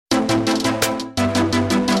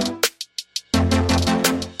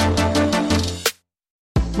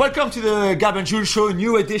Welcome to the Gab and Jules show,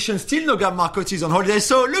 new edition. Still no Gab Marcotti is on holiday,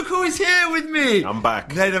 so look who is here with me. I'm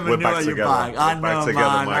back. We're back together.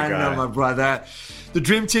 I know, my brother. The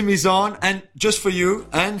dream team is on, and just for you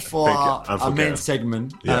and for our main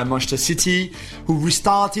segment, Manchester City, who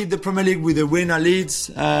restarted the Premier League with a win at Leeds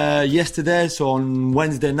yesterday. So on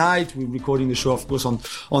Wednesday night, we're recording the show, of course, on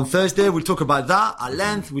Thursday. We'll talk about that at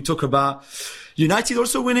length. We talk about United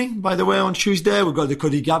also winning, by the way, on Tuesday. We've got the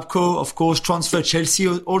Cody Gakpo, of course, transfer. Chelsea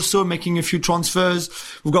also making a few transfers.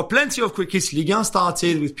 We've got plenty of quick hits. Ligue 1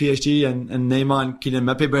 started with PSG and Neymar and Kylian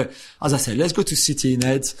Mbappe. But as I said, let's go to City,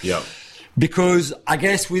 Ned. Yeah. Because I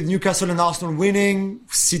guess with Newcastle and Arsenal winning,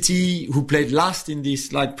 City, who played last in this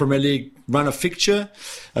Premier League run of fixture,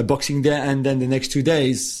 Boxing Day and then the next 2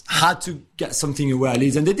 days, had to get something away at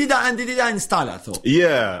Leeds. And they did that in style, I thought.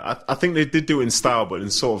 Yeah, I think they did do it in style, but in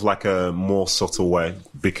sort of like a more subtle way.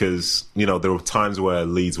 Because, there were times where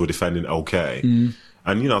Leeds were defending okay. And,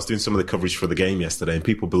 I was doing some of the coverage for the game yesterday, and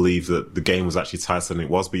people believe that the game was actually tighter than it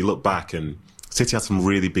was. But you look back, and City had some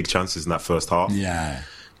really big chances in that first half. Yeah.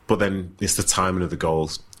 But then it's the timing of the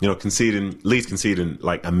goals. Leeds conceding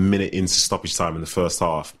like a minute into stoppage time in the first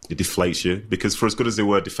half, it deflates you. Because for as good as they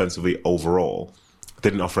were defensively overall, they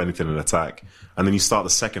didn't offer anything in attack. And then you start the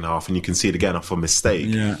second half and you concede again off a mistake.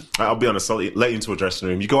 Yeah. I'll be honest, late into a dressing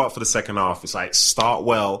room, you go out for the second half, it's like, start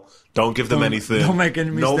well, don't give them anything. Don't make any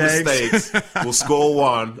mistakes. No mistakes. We'll score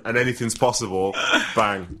one and anything's possible.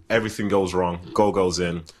 Bang, everything goes wrong. Goal goes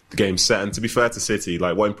in. The game's set. And to be fair to City,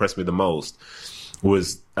 what impressed me the most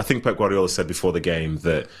was, I think Pep Guardiola said before the game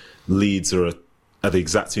that Leeds are the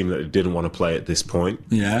exact team that they didn't want to play at this point.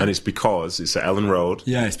 Yeah. And it's because it's at Ellen Road.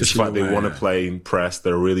 Yeah, it's the fact they want to play in press.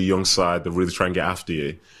 They're a really young side. They really try and get after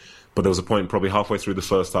you. But there was a point probably halfway through the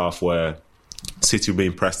first half where City were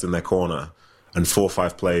being pressed in their corner and 4 or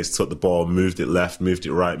 5 players took the ball, moved it left, moved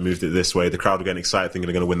it right, moved it this way. The crowd were getting excited thinking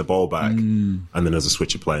they're going to win the ball back. And then there's a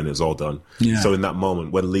switch of play and it was all done. Yeah. So in that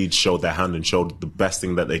moment, when Leeds showed their hand and showed the best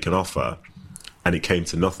thing that they can offer, and it came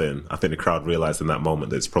to nothing, I think the crowd realised in that moment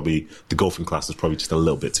that it's probably, the golfing class was probably just a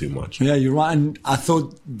little bit too much. Yeah, you're right. And I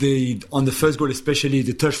thought on the first goal, especially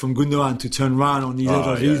the touch from Gundogan to turn around on the edge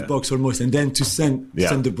of his box almost, and then to send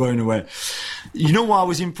De Bruyne away. You know what I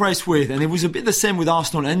was impressed with, and it was a bit the same with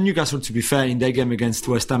Arsenal and Newcastle, to be fair, in their game against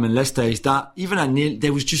West Ham and Leicester, is that even at nil,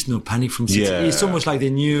 there was just no panic from City. Yeah. It's almost like they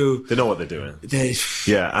knew. They know what they're doing.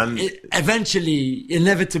 Eventually,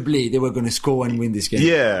 inevitably, they were going to score and win this game.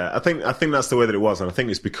 Yeah, I think that's the way that it was, and I think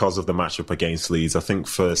it's because of the matchup against Leeds. I think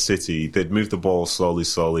for City, they'd moved the ball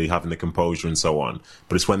slowly, having the composure and so on.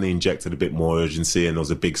 But it's when they injected a bit more urgency and there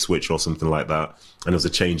was a big switch or something like that, and there was a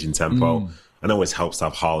change in tempo. And it always helps to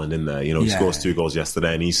have Haaland in there. He scores 2 goals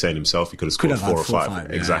yesterday, and he's saying himself he could have scored 4 or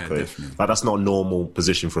 5. Exactly. That's not a normal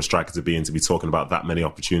position for a striker to be in, to be talking about that many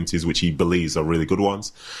opportunities, which he believes are really good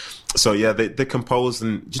ones. So yeah, they're composed,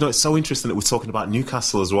 and it's so interesting that we're talking about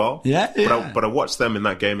Newcastle as well. But I watched them in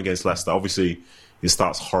that game against Leicester. Obviously, it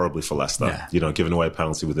starts horribly for Leicester. Giving away a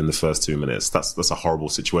penalty within the first 2 minutes. That's a horrible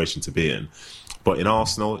situation to be in. But in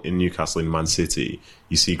Arsenal, in Newcastle, in Man City,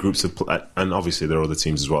 you see groups of, and obviously there are other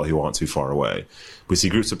teams as well who aren't too far away. We see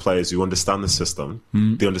groups of players who understand the system,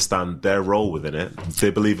 they understand their role within it, they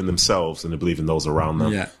believe in themselves and they believe in those around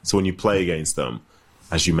them. Yeah. So when you play against them,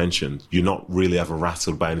 as you mentioned, you're not really ever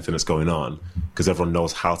rattled by anything that's going on because everyone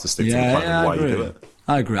knows how to stick to the plan and why you do it.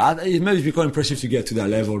 I agree. It may be quite impressive to get to that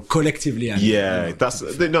level collectively.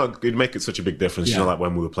 It'd make it such a big difference. Like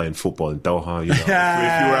when we were playing football in Doha. If you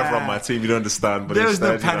were ever on my team, you'd understand. But there was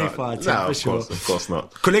no panic for our team, for sure. Of course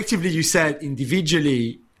not. Collectively, you said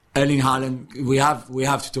individually, Erling Haaland. We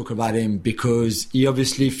have to talk about him because he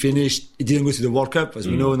obviously finished. He didn't go to the World Cup, as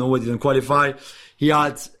we know. Norway didn't qualify. He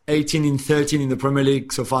had 18 in 13 in the Premier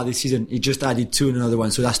League so far this season. He just added 2 in another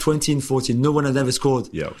one. So that's 20 in 14. No one has ever scored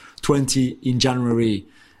 20 in January,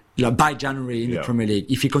 by January in the Premier League.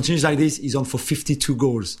 If he continues like this, he's on for 52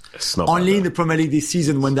 goals. Only in the Premier League this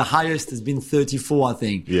season, when the highest has been 34, I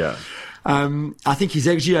think. Yeah. I think his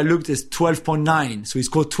XG I looked is 12.9. So he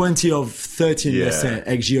scored 20 of 13, let's say,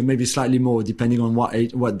 XG, or maybe slightly more, depending on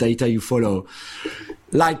what data you follow.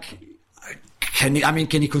 Can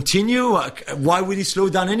he continue? Why would he slow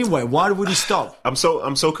down anyway? Why would he stop? I'm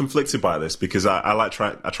so conflicted by this because I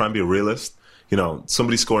try and be a realist.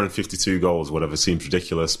 Somebody scoring 52 goals, whatever, seems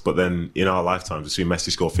ridiculous. But then in our lifetimes, we've seen Messi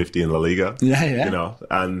score 50 in La Liga.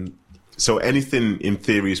 And so anything in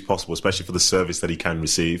theory is possible, especially for the service that he can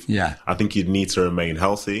receive. Yeah. I think you'd need to remain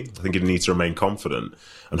healthy. I think you'd need to remain confident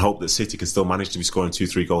and hope that City can still manage to be scoring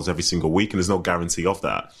 2-3 goals every single week. And there's no guarantee of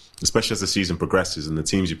that, especially as the season progresses and the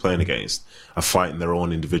teams you're playing against are fighting their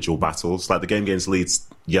own individual battles. Like the game against Leeds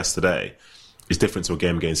yesterday, is different to a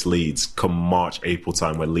game against Leeds come March, April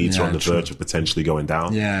time when Leeds are on the verge of potentially going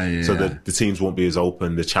down. So the teams won't be as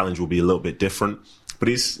open. The challenge will be a little bit different. But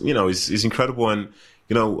he's incredible. And,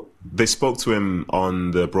 they spoke to him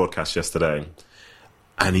on the broadcast yesterday.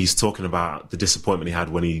 And he's talking about the disappointment he had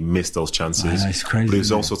when he missed those chances. It's crazy, but he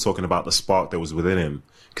was also talking about the spark that was within him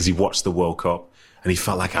because he watched the World Cup and he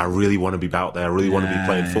felt like, I really want to be out there. I really want to be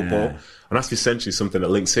playing football. And that's essentially something that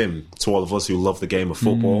links him to all of us who love the game of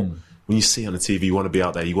football. When you see it on the TV, you want to be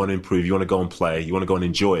out there, you want to improve, you want to go and play, you want to go and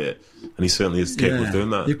enjoy it. And he certainly is capable of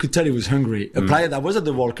doing that. You could tell he was hungry. A player that was at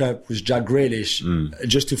the World Cup was Jack Grealish.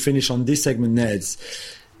 Just to finish on this segment, Neds.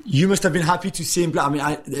 You must have been happy to see him play. I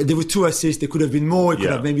mean, there were 2 assists. There could have been more. He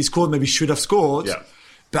could have maybe scored, maybe should have scored. Yeah.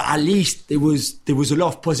 But at least there was a lot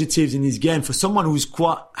of positives in his game for someone who's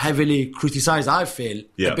quite heavily criticised, I feel,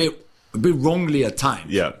 a bit wrongly at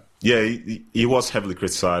times. Yeah, he was heavily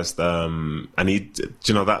criticised, and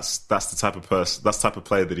that's the type of person, that's the type of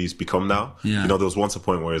player that he's become now. Yeah. There was once a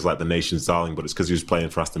point where he was like the nation's darling, but it's because he was playing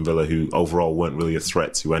for Aston Villa, who overall weren't really a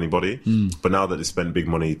threat to anybody. But now that they spent big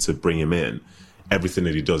money to bring him in, everything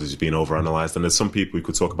that he does is being overanalyzed. And there's some people who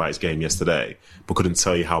could talk about his game yesterday, but couldn't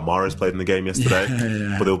tell you how Mahrez played in the game yesterday.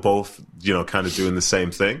 But they were both, kind of doing the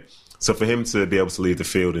same thing. So for him to be able to leave the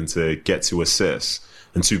field and to get 2 assists,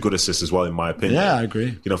 and 2 good assists as well, in my opinion. Yeah, I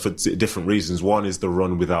agree. For different reasons. One is the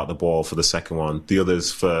run without the ball for the second one. The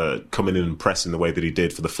other's for coming in and pressing the way that he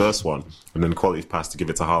did for the first one. And then the quality of pass to give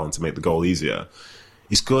it to Haaland to make the goal easier.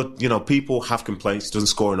 He's good. People have complaints. He doesn't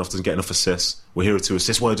score enough, doesn't get enough assists. We're here to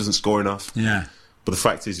assist. Well, he doesn't score enough. Yeah. But the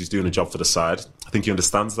fact is he's doing a job for the side. I think he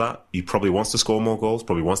understands that. He probably wants to score more goals,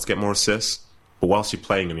 probably wants to get more assists. But whilst you're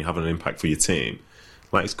playing and you're having an impact for your team,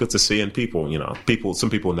 it's good to see. And some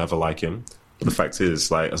people never like him. But the fact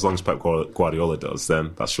is, as long as Pep Guardiola does,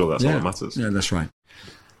 then that's all that matters. Yeah, that's right.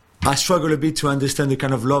 I struggle a bit to understand the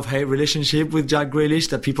kind of love-hate relationship with Jack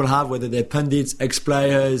Grealish that people have, whether they're pundits,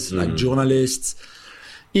 ex-players, like journalists,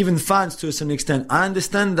 even fans to a certain extent. I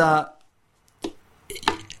understand that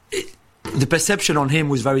the perception on him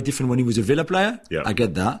was very different when he was a Villa player. Yeah. I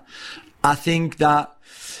get that. I think that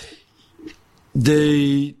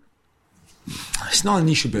it's not an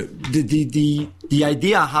issue, but the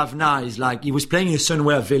idea I have now is he was playing in a certain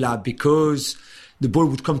way at Villa because the ball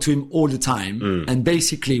would come to him all the time. And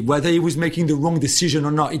basically, whether he was making the wrong decision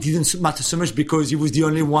or not, it didn't matter so much because he was the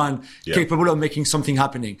only one capable of making something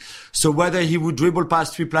happening. So whether he would dribble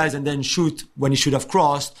past 3 players and then shoot when he should have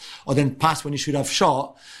crossed, or then pass when he should have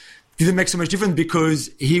shot, didn't make so much difference because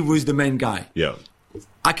he was the main guy. Yeah.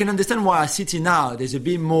 I can understand why at City now there's a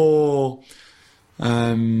bit more. We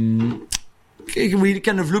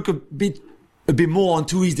kind of look a bit more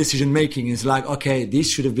onto his decision making. It's okay, this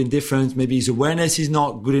should have been different. Maybe his awareness is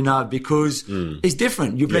not good enough because it's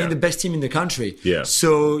different. You're playing the best team in the country,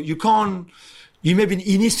 so you can't. He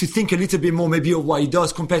needs to think a little bit more maybe of what he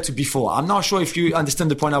does compared to before. I'm not sure if you understand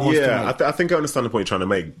the point I want to make. I think I understand the point you're trying to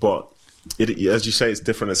make, but. As you say, it's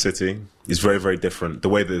different at City. It's very, very different. The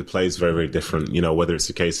way that they play is very, very different. Whether it's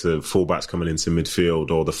a case of fullbacks coming into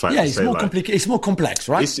midfield or the fact that it's more complex,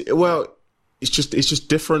 right? It's just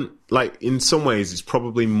different. In some ways, it's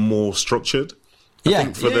probably more structured. I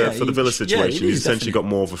think for the Villa situation, he's essentially got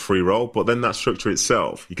more of a free role. But then that structure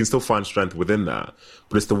itself, you can still find strength within that.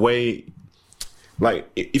 But it's the way.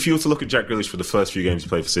 If you were to look at Jack Grealish for the first few games he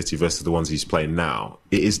played for City versus the ones he's playing now,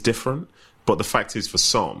 it is different. But the fact is, for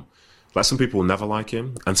some people will never like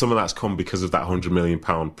him, and some of that's come because of that £100 million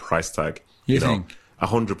price tag. You think?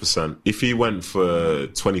 100%. If he went for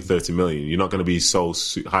 20, 30 million, you're not going to be so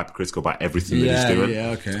hypercritical about everything that he's doing. Yeah,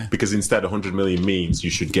 okay. Because instead, 100 million means you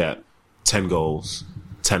should get 10 goals,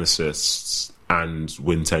 10 assists, and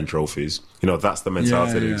win 10 trophies. That's the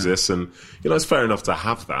mentality that exists, and it's fair enough to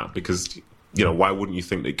have that because why wouldn't you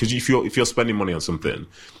think that? Because if you're spending money on something,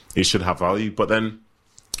 it should have value. But then,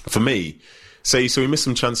 for me. So he missed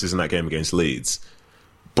some chances in that game against Leeds,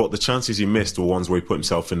 but the chances he missed were ones where he put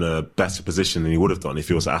himself in a better position than he would have done if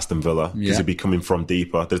he was at Aston Villa, because he'd be coming from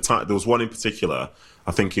deeper. There was one in particular,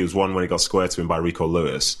 I think it was one when he got squared to him by Rico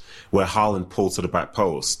Lewis, where Haaland pulled to the back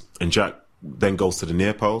post and Jack then goes to the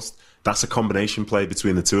near post. That's a combination play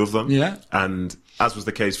between the two of them. Yeah. And as was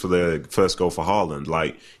the case for the first goal for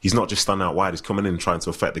Haaland, he's not just standing out wide, he's coming in and trying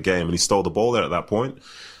to affect the game, and he stole the ball there at that point.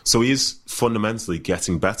 So he is fundamentally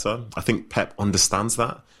getting better. I think Pep understands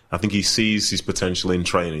that. I think he sees his potential in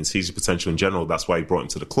training, sees his potential in general. That's why he brought him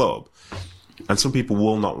to the club. And some people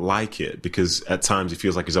will not like it because at times he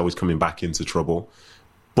feels like he's always coming back into trouble.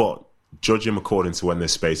 But judge him according to when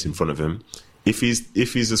there's space in front of him. If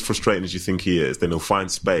he's as frustrating as you think he is, then he'll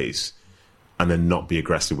find space and then not be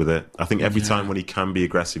aggressive with it. I think every time when he can be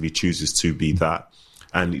aggressive, he chooses to be that.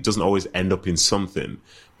 and it doesn't always end up in something,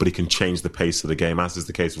 but he can change the pace of the game, as is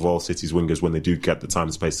the case with all City's wingers when they do get the time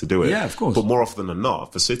and space to do it. Yeah, of course. But more often than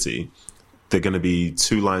not, for City, they're going to be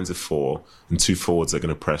 2 lines of 4 and 2 forwards that are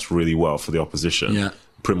going to press really well for the opposition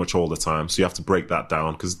pretty much all the time. So you have to break that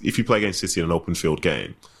down, because if you play against City in an open field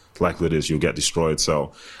game, likely it is you'll get destroyed.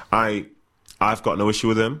 So I've got no issue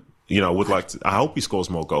with him. I hope he scores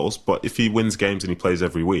more goals, but if he wins games and he plays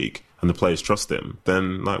every week and the players trust him,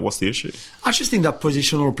 then what's the issue? I just think that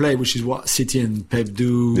positional play, which is what City and Pep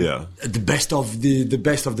do, the best of the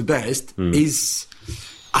best of the best, is,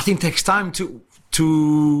 I think, takes time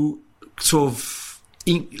to sort of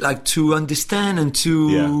to understand and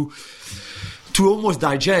to almost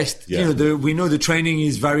digest. We know the training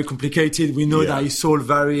is very complicated. We know that it's all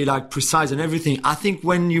very precise and everything. I think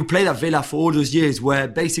when you played at Villa for all those years, where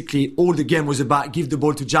basically all the game was about give the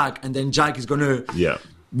ball to Jack, and then Jack is going to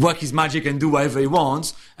work his magic and do whatever he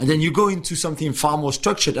wants, and then you go into something far more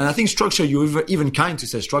structured. And I think structure, you're even kind to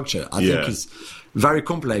say structure, I think is very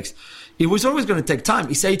complex. It was always going to take time.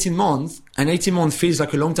 It's 18 months, and 18 months feels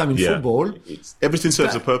like a long time in football. Everything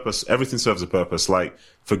serves a purpose. Everything serves a purpose. Like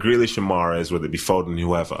for Grealish and Mahrez, whether it be Foden,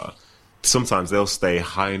 whoever, sometimes they'll stay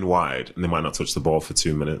high and wide, and they might not touch the ball for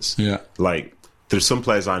 2 minutes. Like there's some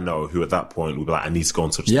players I know who at that point will be like, I need to go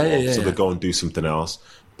and touch the ball. So they go and do something else.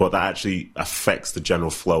 But that actually affects the general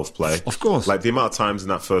flow of play. Of course. Like the amount of times in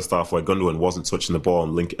that first half where Gundogan wasn't touching the ball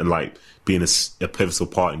and being a pivotal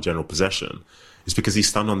part in general possession, it's because he's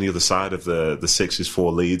standing on the other side of the Sixers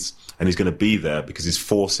 4 leads, and he's going to be there because he's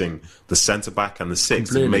forcing the centre-back and the 6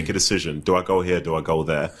 to make a decision. Do I go here? Do I go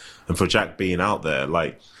there? And for Jack being out there,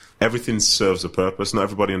 everything serves a purpose. Not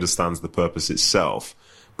everybody understands the purpose itself,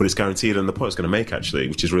 but it's guaranteed, and the point it's going to make, actually,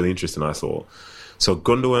 which is really interesting, I thought. So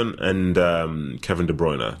Gundogan and Kevin De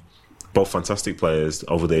Bruyne, both fantastic players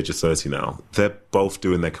over the age of 30 now. They're both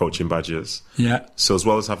doing their coaching badges. So as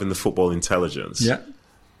well as having the football intelligence,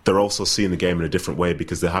 they're also seeing the game in a different way,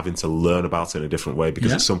 because they're having to learn about it in a different way,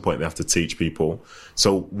 because at some point they have to teach people.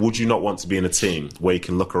 So would you not want to be in a team where you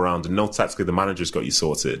can look around and know tactically the manager's got you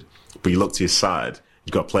sorted, but you look to your side,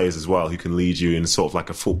 you've got players as well who can lead you in sort of like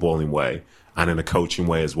a footballing way and in a coaching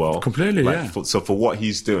way as well. Completely, So for what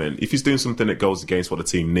he's doing, if he's doing something that goes against what the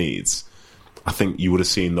team needs, I think you would have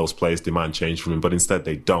seen those players demand change from him, but instead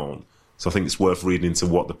they don't. So I think it's worth reading into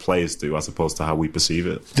what the players do as opposed to how we perceive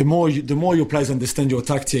it. The more your players understand your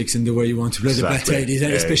tactics and the way you want to play, the better it is,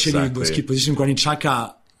 and especially in those key positions. Granit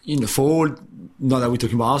Xhaka, for all, not that we're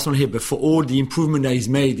talking about Arsenal here, but for all the improvement that he's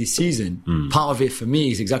made this season, part of it for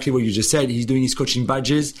me is exactly what you just said. He's doing his coaching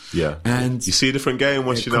badges. And you see a different game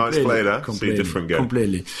once you know how to play that. See a different game.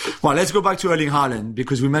 Completely. Well, let's go back to Erling Haaland,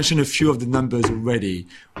 because we mentioned a few of the numbers already,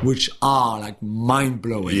 which are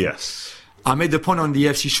mind-blowing. Yes. I made the point on the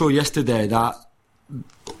FC show yesterday that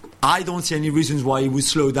I don't see any reasons why he would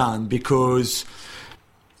slow down, because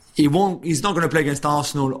he's not going to play against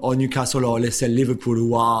Arsenal or Newcastle or, let's say, Liverpool,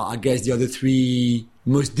 who are, I guess, the other 3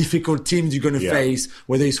 most difficult teams you're going to face,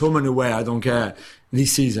 whether it's home and away, I don't care,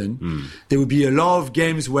 this season. There will be a lot of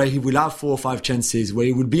games where he will have 4 or 5 chances, where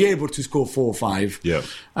he will be able to score 4 or 5.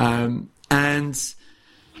 And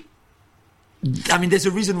I mean, there's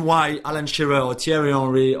a reason why Alan Shearer or Thierry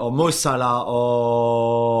Henry or Mo Salah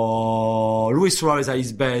or Luis Suarez are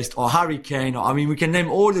his best, or Harry Kane, we can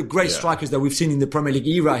name all the great strikers that we've seen in the Premier League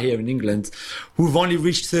era here in England, who've only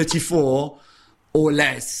reached 34 or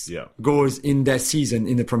less goals in their season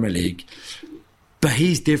in the Premier League. But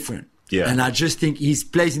he's different. And I just think he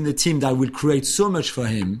plays in the team that will create so much for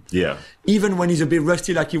him. Even when he's a bit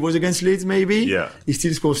rusty, like he was against Leeds, maybe, he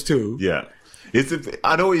still scores 2.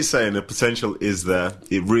 I know what you're saying. The potential is there.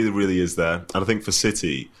 It really, really is there. And I think for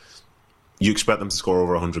City, you expect them to score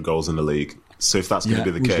over 100 goals in the league. So if that's going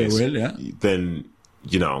to be the case, then,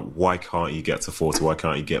 why can't you get to 40? Why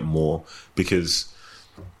can't you get more? Because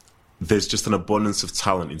there's just an abundance of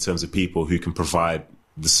talent in terms of people who can provide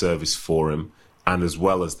the service for him. And as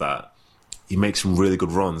well as that, he makes some really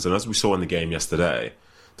good runs. And as we saw in the game yesterday,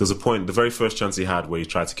 there's a point, the very first chance he had where he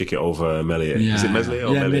tried to kick it over Meslier. Is it Meslier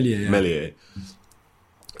or Meslier? Meslier.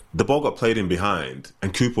 The ball got played in behind,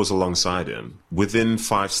 and Cooper was alongside him. Within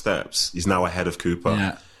 5 steps, he's now ahead of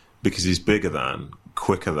Cooper because he's bigger than,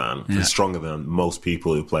 quicker than, and stronger than most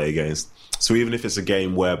people who play against. So even if it's a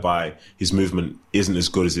game whereby his movement isn't as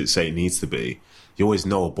good as it needs to be, you always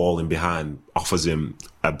know a ball in behind offers him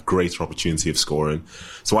a greater opportunity of scoring.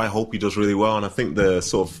 So I hope he does really well, and I think the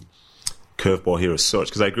sort of curveball here as such,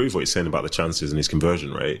 because I agree with what you're saying about the chances and his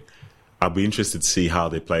conversion rate. I'd be interested to see how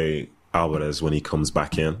they play Alvarez when he comes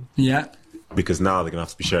back in. because now they're going to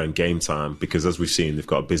have to be sharing game time because, as we've seen, they've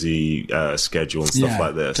got a busy schedule and stuff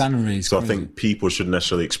like this. January so crazy. I think people shouldn't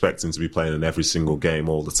necessarily expect him to be playing in every single game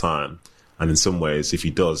all the time. And in some ways, if he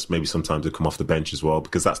does, maybe sometimes he'll come off the bench as well,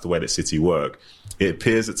 because that's the way that City work. It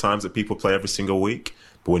appears at times that people play every single week,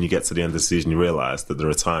 but when you get to the end of the season, you realise that there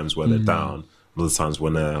are times where they're down, and other times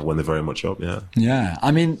when they're very much up. Yeah. I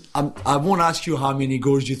mean, I won't ask you how many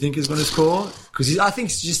goals you think he's going to score, because I think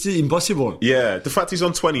it's just impossible. Yeah, the fact he's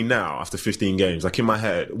on 20 now after 15 games, like in my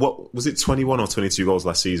head, what was it, 21 or 22 goals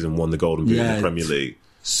last season won the Golden Boot in the Premier League?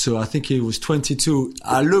 So I think it was 22.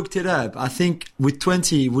 I looked it up. I think with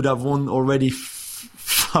 20, he would have won already.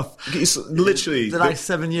 It's literally like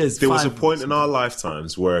 7 years. There was a point in our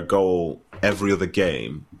lifetimes where a goal every other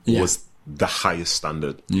game was the highest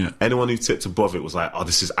standard. Yeah. Anyone who tipped above it was like, oh,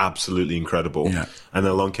 this is absolutely incredible. Yeah. And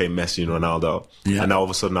then along came Messi and Ronaldo. Yeah. And now all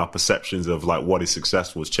of a sudden our perceptions of like what is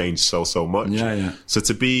successful has changed so much. Yeah. So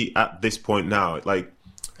to be at this point now, like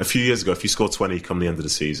a few years ago, if you scored 20 come the end of the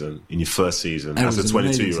season, in your first season, as a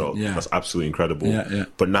 22-year-old, that's absolutely incredible. Yeah.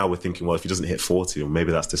 But now we're thinking, well, if he doesn't hit 40, well,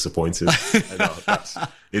 maybe that's disappointing. I know,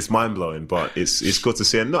 it's mind-blowing, but it's good to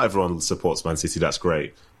see. And not everyone supports Man City, that's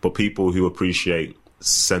great. But people who appreciate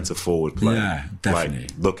centre-forward play, definitely.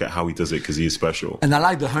 Like, look at how he does it, because he is special. And I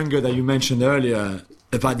like the hunger that you mentioned earlier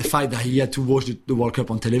about the fact that he had to watch the World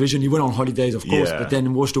Cup on television. He went on holidays, of course, but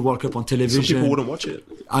then watched the World Cup on television. Some people wouldn't watch it.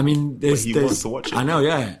 I mean, he wants to watch it. I know,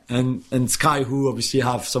 yeah. And Sky, who obviously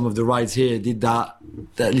have some of the rights here, did that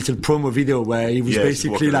little promo video where he was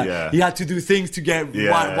basically he had to do things to get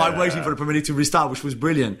while waiting for the Premier League to restart, which was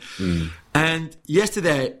brilliant. And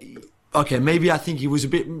yesterday, okay, maybe I think he was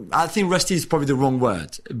I think rusty is probably the wrong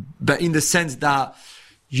word, but in the sense that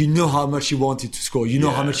you know how much he wanted to score. You know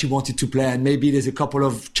how much he wanted to play. And maybe there's a couple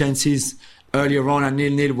of chances earlier on at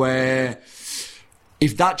 0-0 where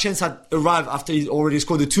if that chance had arrived after he's already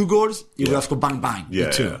scored the 2 goals, he would have scored bang, bang.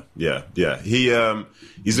 Yeah.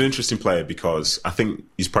 He's an interesting player because I think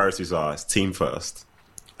his priorities are his team first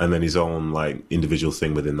and then his own like individual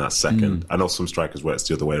thing within that second. I know some strikers where it's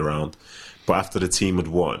the other way around. But after the team had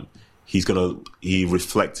won, he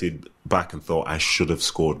reflected back and thought, I should have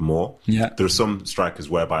scored more. Yeah. There are some strikers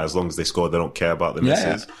whereby as long as they score, they don't care about the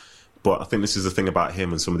misses. Yeah. But I think this is the thing about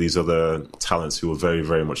him and some of these other talents who are very,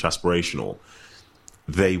 very much aspirational.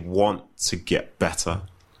 They want to get better.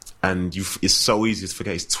 And it's so easy to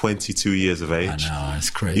forget he's 22 years of age. I know, it's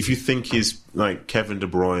crazy. If you think he's like Kevin De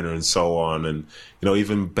Bruyne and so on, and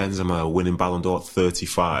even Benzema winning Ballon d'Or at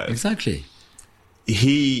 35. Exactly.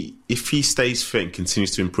 If he stays fit and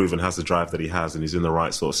continues to improve and has the drive that he has and he's in the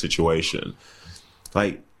right sort of situation,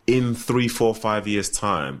 like in 3, 4, 5 years'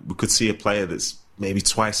 time, we could see a player that's maybe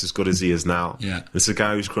twice as good as he is now. Yeah. It's a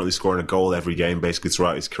guy who's currently scoring a goal every game basically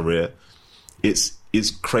throughout his career.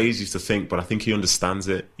 It's crazy to think, but I think he understands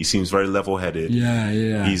it. He seems very level-headed.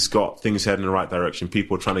 Yeah. He's got things heading in the right direction.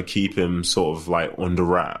 People are trying to keep him sort of like under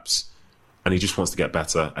wraps. And he just wants to get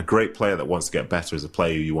better. A great player that wants to get better is a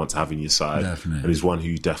player who you want to have in your side. Definitely. And he's one who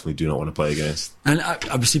you definitely do not want to play against. And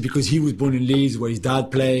obviously because he was born in Leeds where his dad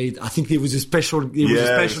played, I think it was a special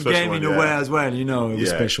game in a way as well. It was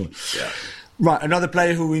special. Yeah. Right, another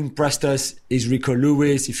player who impressed us is Rico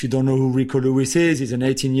Lewis. If you don't know who Rico Lewis is, he's an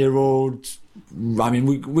 18-year-old. I mean,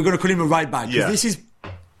 we're going to call him a right back. Because this is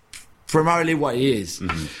primarily what he is.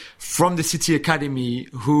 Mm-hmm. From the City Academy,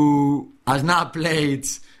 who has now played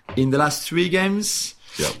in the last 3 games,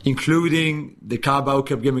 including the Carabao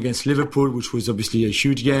Cup game against Liverpool, which was obviously a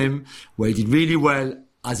huge game, where he did really well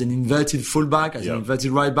as an inverted fullback, as an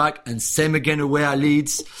inverted right back, and same again away at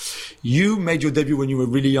Leeds. You made your debut when you were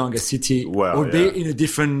really young at City, albeit in a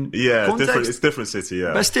different context. It's different City,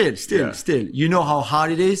 But still, you know how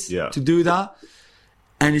hard it is to do that.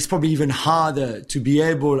 And it's probably even harder to be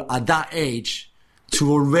able, at that age,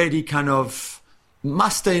 to already kind of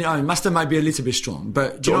master might be a little bit strong,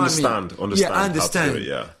 but do you know what I mean? Understand how to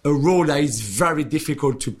do it, a role that is very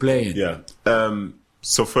difficult to play in. Yeah.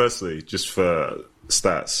 So firstly, just for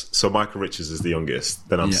stats, so Michael Richards is the youngest,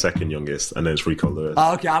 then I'm second youngest, and then it's Rico Lewis.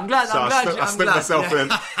 Oh, okay, I'm glad. I slipped myself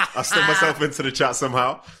in. I slipped myself into the chat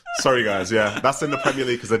somehow. Sorry, guys. Yeah, that's in the Premier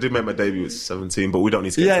League because I did make my debut at 17, but we don't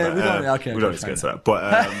need to get to that. We don't need to get to that.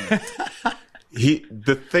 But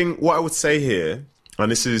what I would say here, and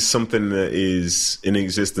this is something that is in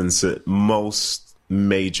existence at most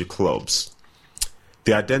major clubs,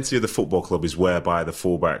 the identity of the football club is whereby the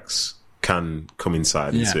fullbacks can come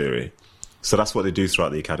inside in theory. So that's what they do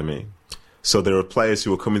throughout the academy. So there are players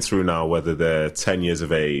who are coming through now, whether they're 10 years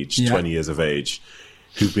of age, 20 years of age,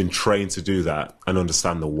 who've been trained to do that and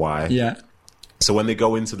understand the why. Yeah. So when they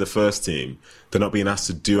go into the first team, they're not being asked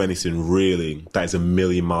to do anything really that is a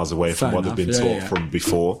million miles away from what they've been taught from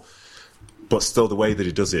before. But still, the way that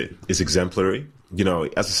he does it is exemplary. You know,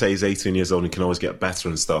 as I say, he's 18 years old and he can always get better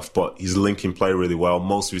and stuff, but he's linking play really well.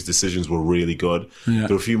 Most of his decisions were really good. Yeah. There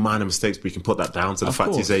were a few minor mistakes, but you can put that down to the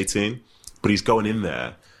fact he's 18. But he's going in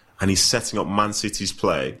there and he's setting up Man City's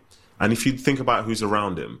play. And if you think about who's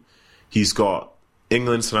around him, he's got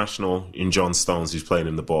England international in John Stones, who's playing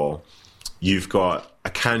him the ball. You've got a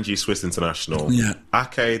Kanji Swiss international,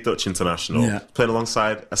 Ake Dutch international, playing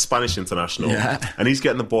alongside a Spanish international, and he's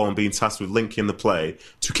getting the ball and being tasked with linking the play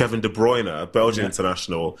to Kevin De Bruyne, a Belgian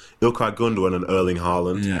international, Ilkay Gundogan and Erling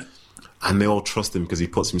Haaland. And they all trust him because he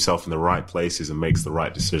puts himself in the right places and makes the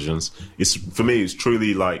right decisions. For me, it's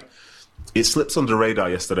truly like, it slips under the radar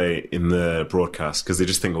yesterday in the broadcast because they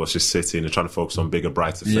just think, well, it's just City and they're trying to focus on bigger,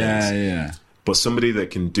 brighter things. But somebody that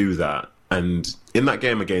can do that. And in that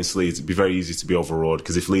game against Leeds, it'd be very easy to be overawed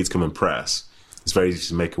because if Leeds come and press, it's very easy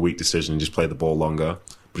to make a weak decision and just play the ball longer.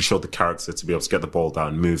 But he showed the character to be able to get the ball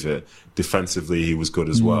down, move it. Defensively, he was good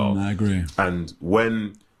as well. I agree. And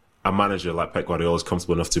when a manager like Pep Guardiola is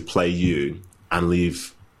comfortable enough to play you and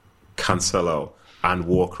leave Cancelo and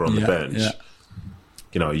Walker on the bench,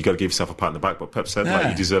 you know, you got to give yourself a pat on the back. But Pep said,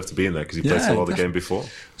 like, you deserve to be in there because you played so well the game before.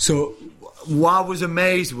 So what I was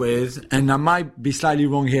amazed with, and I might be slightly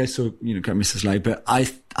wrong here, so, you know, can't miss a slide, but I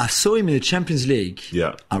saw him in the Champions League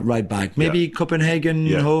at right back. Maybe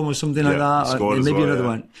Copenhagen home or something like that. Or maybe another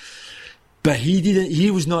one. But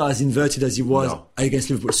he was not as inverted as he was against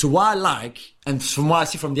Liverpool. So what I like, and from what I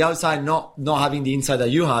see from the outside, not having the insight that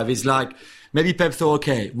you have, is like, maybe Pep thought,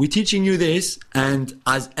 okay, we're teaching you this, and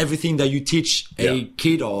as everything that you teach a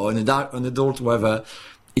kid or an adult, whatever,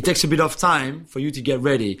 it takes a bit of time for you to get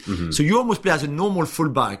ready. So you almost play as a normal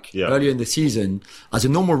fullback earlier in the season, as a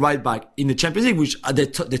normal right back in the Champions League, which are the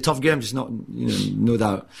tough games, is not, no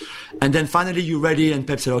doubt. And then finally you're ready, and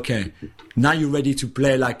Pep said, okay, now you're ready to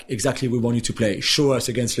play like exactly we want you to play. Show us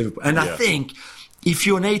against Liverpool. And I think if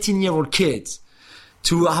you're an 18-year-old kid,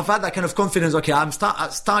 to have had that kind of confidence, okay, I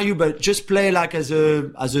start you, but just play like as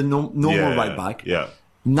a normal right back.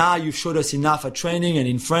 Now you've showed us enough at training and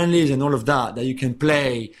in friendlies and all of that you can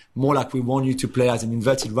play more like we want you to play as an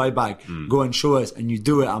inverted right back. Go and show us, and you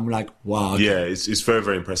do it. I'm like, wow. Yeah, it's very,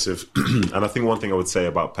 very impressive. And I think one thing I would say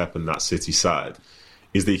about Pep and that City side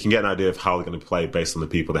is that you can get an idea of how they're going to play based on the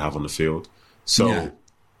people they have on the field. So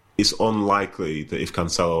it's unlikely that if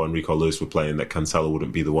Cancelo and Rico Lewis were playing, that Cancelo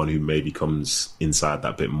wouldn't be the one who maybe comes inside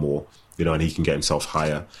that bit more, you know, and he can get himself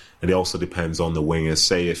higher. And it also depends on the wingers.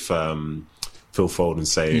 Say if Phil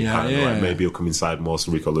Foden maybe he'll come inside more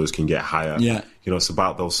so Rico Lewis can get higher. You know, it's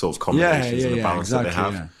about those sort of combinations and the balance that they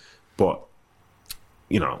have. But,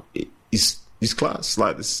 you know, he's class.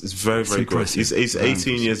 Like, this is very, very good. He's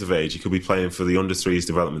 18 years of age. He could be playing for the under-3s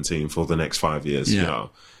development team for the next 5 years, you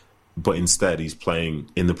know. But instead, he's playing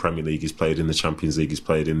in the Premier League, he's played in the Champions League, he's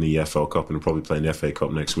played in the EFL Cup, and he'll probably play in the FA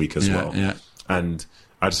Cup next week as well. And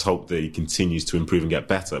I just hope that he continues to improve and get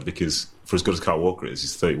better, because for as good as Kyle Walker is,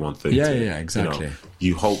 he's 31, 32. Exactly. You know,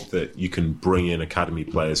 you hope that you can bring in academy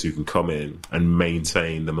players who can come in and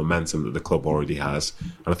maintain the momentum that the club already has.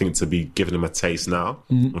 And I think to be giving him a taste now,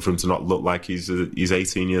 and for him to not look like he's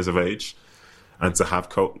 18 years of age, and to have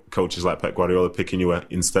coaches like Pep Guardiola picking you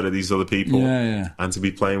instead of these other people, and to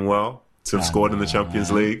be playing well, to have scored in the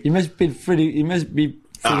Champions League. He must be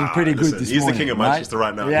feeling pretty good this morning. He's the king of Manchester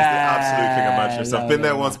right now. He's the absolute king of Manchester. I've been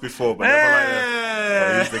there once before, but never like that.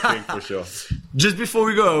 But he's the king for sure. Just before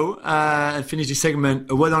we go and finish this segment,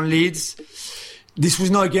 a word on Leeds. This was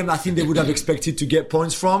not a game I think they would have expected to get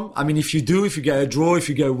points from. I mean, if you get a draw, if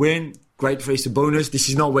you get a win, great, for it's a bonus. This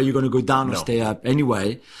is not where you're going to go down or stay up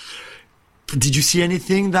anyway. Did you see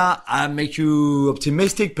anything that make you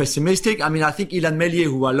optimistic, pessimistic? I mean, I think Ilan Meslier,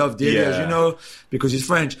 who I love dearly, as you know, because he's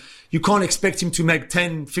French, you can't expect him to make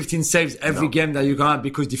 10, 15 saves every game that you can,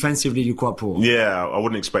 because defensively you're quite poor. Yeah, I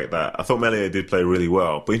wouldn't expect that. I thought Meslier did play really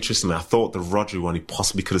well. But interestingly, I thought the Rodri one he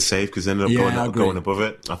possibly could have saved because he ended up going above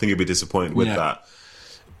it. I think he'd be disappointed with that.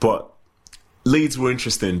 But Leeds were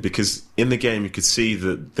interesting because in the game you could see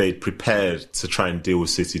that they'd prepared to try and deal with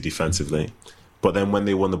City defensively. But then when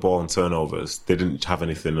they won the ball on turnovers, they didn't have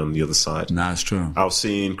anything on the other side. No, it's true. I was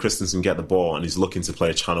seeing Christensen get the ball, and he's looking to play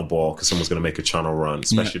a channel ball because someone's going to make a channel run,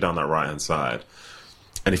 especially down that right-hand side.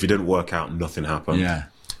 And if it didn't work out, nothing happened.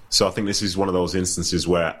 So I think this is one of those instances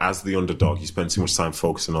where, as the underdog, you spend too much time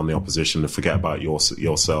focusing on the opposition and forget about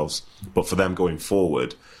yourselves. But for them going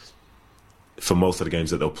forward, for most of the games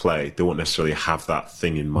that they'll play, they won't necessarily have that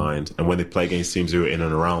thing in mind. And when they play against teams who are in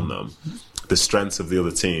and around them, the strengths of the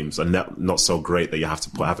other teams are not so great that you have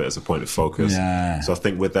to have it as a point of focus. So I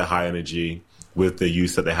think with their high energy, with the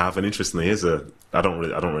youth that they have, and interestingly, I don't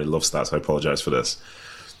really love stats, so I apologise for this.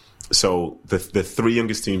 So the three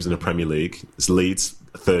youngest teams in the Premier League is Leeds,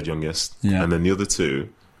 third youngest, and then the other two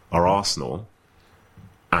are Arsenal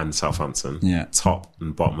and Southampton, top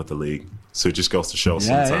and bottom of the league. So it just goes to show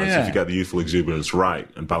sometimes if you get the youthful exuberance right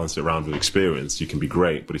and balance it around with experience, you can be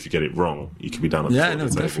great. But if you get it wrong, you can be down at the table.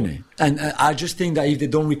 Definitely. And I just think that if they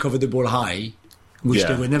don't recover the ball high, which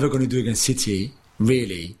they were never going to do against City,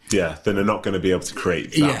 really. Yeah, then they're not going to be able to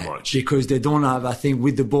create that much. Because they don't have, I think,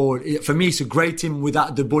 with the ball. For me, it's a great team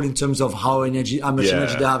without the ball in terms of how much energy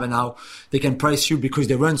they have and how they can press you because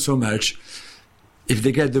they run so much. If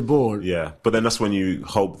they get the ball. Yeah, but then that's when you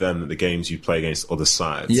hope then that the games you play against other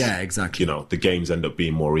sides. Yeah, exactly. The games end up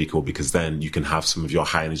being more equal because then you can have some of your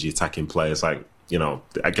high energy attacking players like,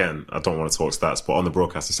 again, I don't want to talk stats, but on the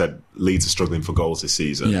broadcast I said Leeds are struggling for goals this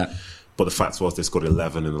season. Yeah. But the fact was they scored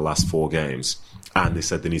 11 in the last 4 games. And they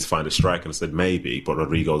said they need to find a striker. And I said maybe, but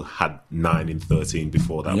Rodrigo had 9 in 13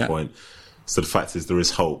 before that point. So the fact is there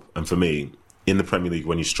is hope. And for me, in the Premier League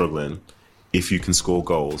when you're struggling, if you can score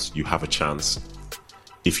goals, you have a chance.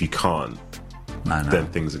 If you can't, then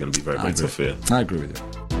things are going to be very, very tough for you. I agree with you.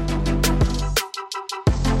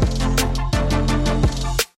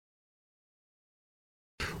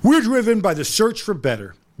 We're driven by the search for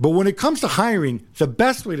better. But when it comes to hiring, the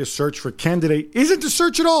best way to search for a candidate isn't to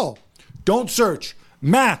search at all. Don't search.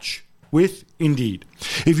 Match with Indeed.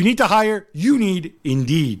 If you need to hire, you need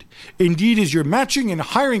Indeed. Indeed is your matching and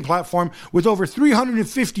hiring platform with over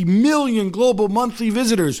 350 million global monthly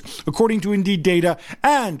visitors, according to Indeed data,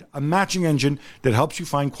 and a matching engine that helps you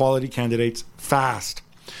find quality candidates fast.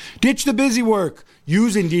 Ditch the busy work.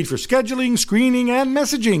 Use Indeed for scheduling, screening, and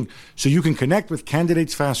messaging so you can connect with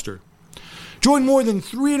candidates faster. Join more than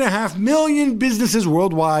 3.5 million businesses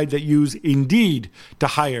worldwide that use Indeed to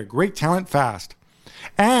hire great talent fast.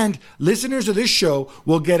 And listeners of this show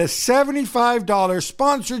will get a $75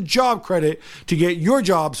 sponsored job credit to get your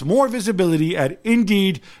jobs more visibility at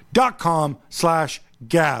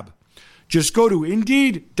Indeed.com/Gab. Just go to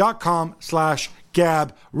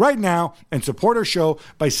Indeed.com/Gab right now and support our show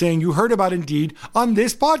by saying you heard about Indeed on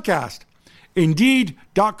this podcast.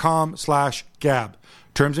 Indeed.com/Gab.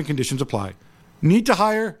 Terms and conditions apply. Need to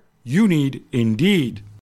hire? You need Indeed.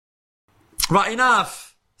 Right, enough.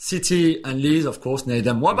 City and Leeds, of course, nailed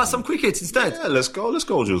them. What about some cricket instead? Yeah, let's go,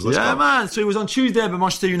 Jules. Let's go. Man. So it was on Tuesday, but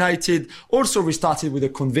Manchester United also restarted with a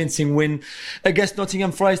convincing win against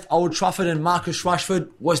Nottingham Forest. Old Trafford and Marcus Rashford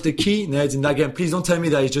was the key Ned, in that game. Please don't tell me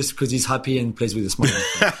that it's just because he's happy and plays with a smile.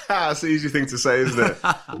 That's an easy thing to say, isn't it?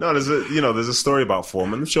 No, there's a story about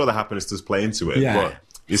form, and I'm sure the happiness does play into it. But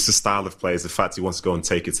it's the style of plays, the fact he wants to go and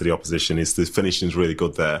take it to the opposition. The finishing's really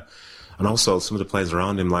good there. And also some of the players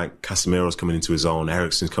around him, like Casemiro's coming into his own,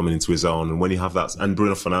 Eriksen's coming into his own, and when you have that, and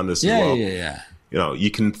Bruno Fernandes as well.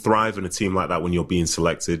 You can thrive in a team like that when you're being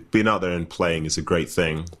selected. Being out there and playing is a great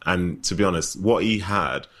thing. And to be honest, what he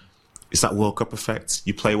had is that World Cup effect.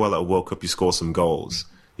 You play well at a World Cup, you score some goals.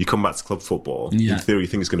 You come back to club football. In theory, you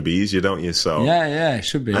think it's going to be easier, don't you? So it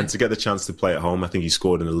should be. And to get the chance to play at home, I think he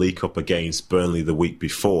scored in the League Cup against Burnley the week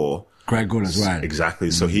before. Great goal as well. Exactly.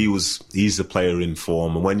 So he's a player in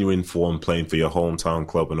form, and when you're in form, playing for your hometown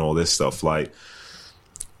club and all this stuff, like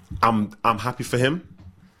I'm happy for him.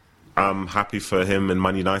 I'm happy for him in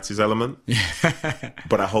Man United's element,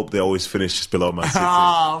 but I hope they always finish just below Man City.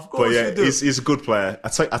 Of course, but he's a good player.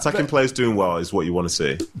 Attacking players doing well is what you want to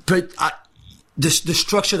see. But the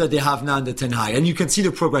structure that they have now under Ten Hag, and you can see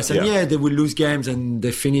the progress. And they will lose games, and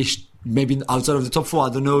they finish maybe outside of the top 4. I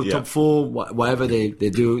don't know, top 4, whatever they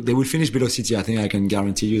do, they will finish below City. I think I can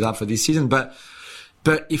guarantee you that for this season. But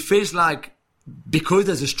it feels like because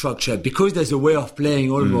there's a structure, because there's a way of playing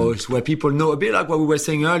almost where people know, a bit like what we were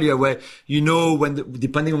saying earlier, where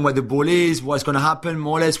depending on where the ball is, what's going to happen,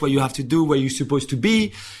 more or less what you have to do, where you're supposed to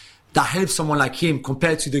be. That helps someone like him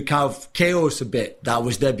compared to the kind of chaos a bit that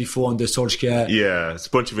was there before under Solskjaer. Yeah, it's a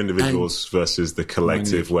bunch of individuals versus the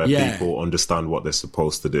collective where people understand what they're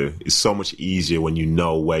supposed to do. It's so much easier when you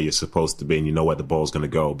know where you're supposed to be and you know where the ball's going to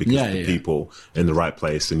go because the people in the right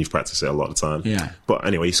place, and you've practiced it a lot of time. Yeah. But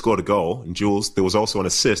anyway, he scored a goal, and Jules, there was also an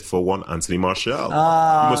assist for one Anthony Martial. You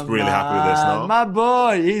must be really happy with this now. My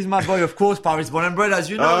boy, he's my boy, of course, Paris born and bred, as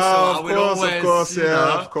you know.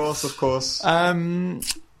 Of course.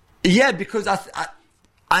 Yeah, because and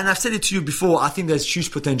I've said it to you before, I think there's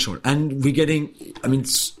huge potential. And we're getting,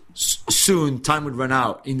 soon time would run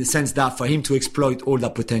out in the sense that for him to exploit all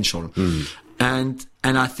that potential. And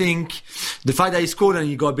I think the fact that he scored and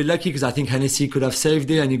he got a bit lucky because I think Hennessy could have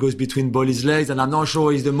saved it and he goes between Bolly's legs and I'm not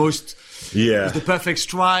sure he's it's the perfect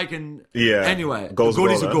strike. And anyway,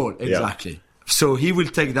 goal is a goal. Exactly. So he will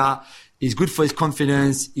take that. It's good for his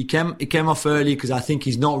confidence. He came off early because I think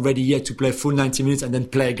he's not ready yet to play full 90 minutes and then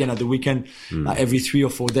play again at the weekend, every 3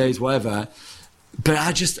 or 4 days, whatever. But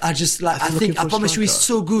I promise you, he's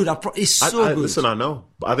so good. He's so good. Listen, I know.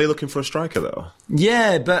 Are they looking for a striker though?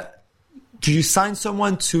 Yeah, but do you sign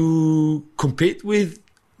someone to compete with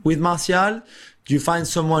Martial? Do you find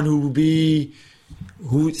someone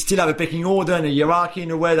who still have a pecking order and a hierarchy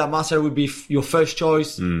in a way that Martial would be your first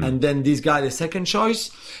choice and then this guy the second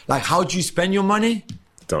choice? Like, how do you spend your money?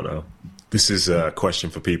 Don't know. This is a question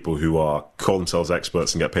for people who call themselves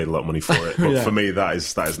experts and get paid a lot of money for it. But for me, that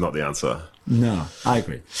is not the answer. No, I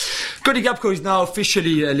agree. Cody Gakpo is now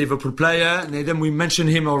officially a Liverpool player. Nathan, we mentioned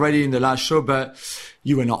him already in the last show, but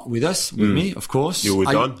you were not with us, with me, of course. You were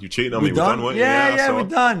done? You cheated on me? We're done, weren't you? Yeah, we're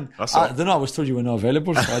done. I don't know, I was told you were not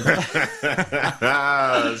available. So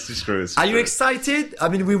That's just true. Are you excited? I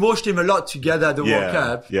mean, we watched him a lot together at the World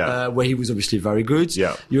Cup, where he was obviously very good.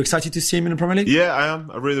 Yeah. You excited to see him in the Premier League? Yeah, I am.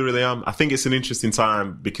 I really, really am. I think it's an interesting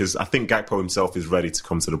time because I think Gakpo himself is ready to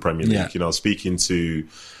come to the Premier League. Yeah. You know, speaking to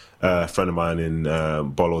a friend of mine in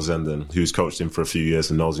Bolo Zenden, who's coached him for a few years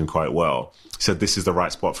and knows him quite well, he said this is the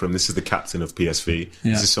right spot for him. This is the captain of PSV.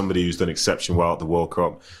 Yeah. This is somebody who's done exceptionally well at the World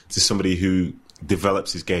Cup. This is somebody who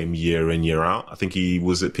develops his game year in, year out. I think he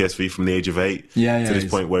was at PSV from the age of 8 to this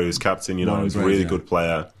point where he was captain. You know, he's a really good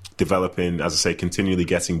player, developing, as I say, continually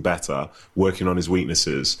getting better, working on his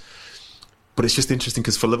weaknesses. But it's just interesting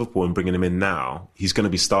because for Liverpool and bringing him in now, he's going to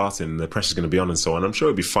be starting, the pressure's going to be on and so on. I'm sure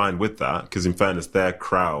he'll be fine with that because, in fairness, their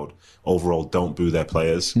crowd overall don't boo their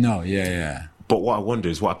players. No, yeah. But what I wonder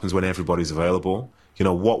is what happens when everybody's available. You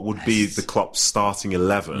know, what would be the Klopp starting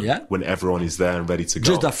 11 when everyone is there and ready to go?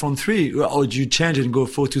 Just that front three. Or do you change it and go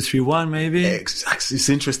 4-2-3-1 maybe? It's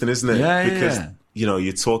interesting, isn't it? Yeah, because, you know,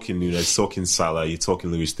 you're talking Nunes, talking Salah, you're talking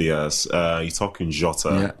Luis Diaz, you're talking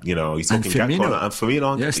Jota, you know, you're talking Gakpo and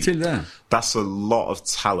Firmino. Yeah, still there. That's a lot of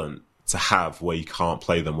talent to have where you can't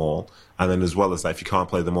play them all. And then as well as that, if you can't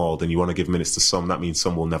play them all, then you want to give minutes to some. That means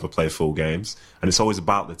some will never play full games. And it's always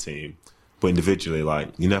about the team. But individually, like,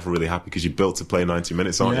 you're never really happy because you're built to play 90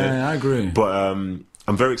 minutes, aren't you? Yeah, I agree. But I'm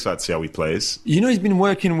very excited to see how he plays. You know, he's been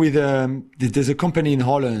working with, there's a company in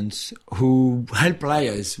Holland who help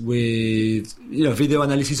players with, you know, video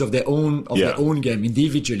analysis of their own game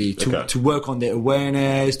individually to work on their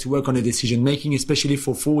awareness, to work on the decision making, especially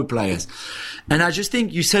for forward players. And I just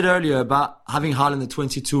think you said earlier about having Haaland at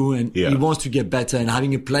 22 and he wants to get better, and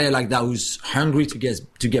having a player like that who's hungry to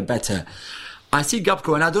get better. I see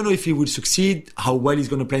Gakpo, and I don't know if he will succeed, how well he's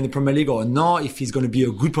going to play in the Premier League or not, if he's going to be a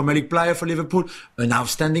good Premier League player for Liverpool, an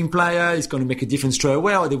outstanding player, he's going to make a difference straight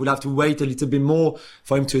away, or they will have to wait a little bit more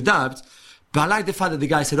for him to adapt. But I like the fact that the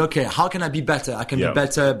guy said, okay, how can I be better? I can be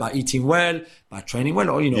better by eating well, by training well,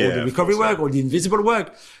 or, you know, all the recovery work, all the invisible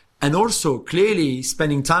work. And also, clearly,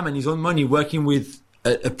 spending time and his own money working with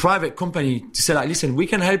a private company to say, like, listen, we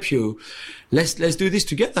can help you. Let's do this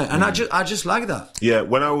together. And I just like that. Yeah,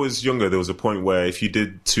 when I was younger, there was a point where if you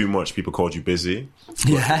did too much, people called you busy.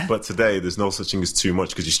 But today, there's no such thing as too much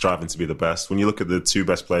because you're striving to be the best. When you look at the two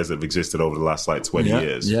best players that have existed over the last, 20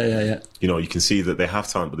 years, you know, you can see that they have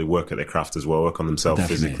talent, but they work at their craft as well, work on themselves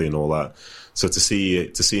physically and all that. So to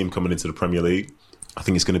see him coming into the Premier League, I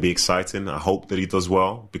think it's going to be exciting. I hope that he does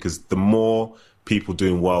well because the more people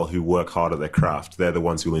doing well who work hard at their craft, they're the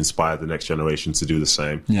ones who will inspire the next generation to do the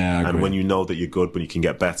same. Yeah, I agree. And when you know that you're good, but you can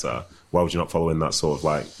get better, why would you not follow in that sort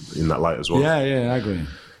of in that light as well? Yeah, I agree.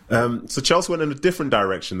 So Chelsea went in a different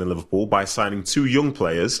direction than Liverpool by signing 2 young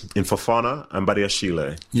players in Fofana and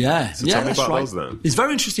Badiashile. Yeah, so tell me about those then. It's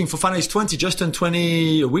very interesting. Fofana is 20, just turned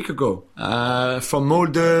 20 a week ago. From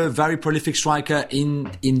Molde, very prolific striker in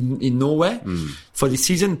Norway for the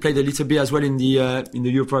season. Played a little bit as well in the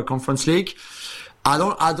Europa Conference League. I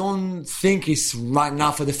don't think it's right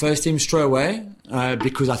now for the first team straight away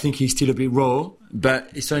because I think he's still a bit raw. But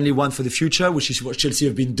it's certainly one for the future, which is what Chelsea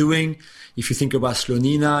have been doing. If you think about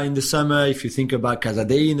Slonina in the summer, if you think about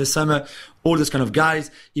Casadei in the summer, all those kind of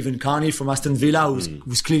guys, even Carney from Aston Villa,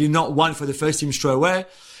 who's clearly not one for the first team straight away.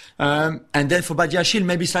 And then for Badiashile,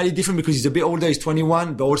 maybe slightly different because he's a bit older, he's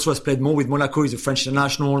 21, but also has played more with Monaco, he's a French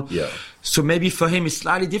international. Yeah. So maybe for him it's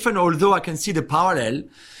slightly different, although I can see the parallel.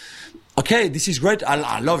 Okay, this is great.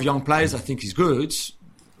 I love young players. I think he's good.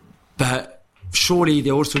 But surely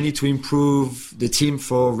they also need to improve the team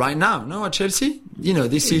for right now. No, at Chelsea? You know,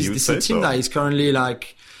 this is a team that is currently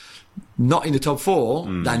not in the top 4,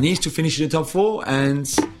 that needs to finish in the top 4.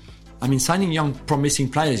 And I mean, signing young promising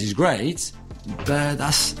players is great, but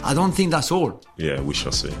I don't think that's all. Yeah, we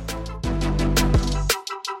shall see.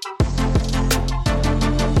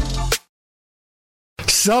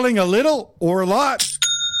 Selling a little or a lot?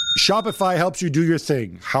 Shopify helps you do your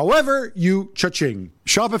thing, however you cha-ching.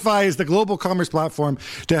 Shopify is the global commerce platform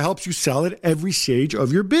that helps you sell at every stage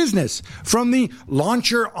of your business. From the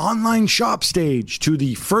launch your online shop stage to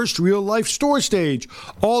the first real life store stage,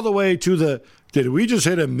 all the way to the did we just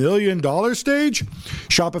hit $1 million stage?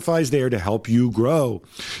 Shopify is there to help you grow.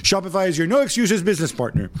 Shopify is your no excuses business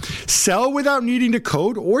partner. Sell without needing to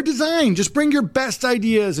code or design. Just bring your best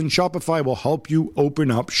ideas and Shopify will help you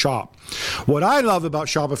open up shop. What I love about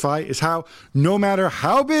Shopify is how no matter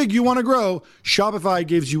how big you want to grow, Shopify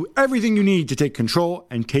gives you everything you need to take control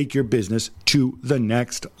and take your business to the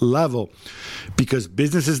next level. Because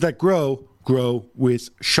businesses that grow with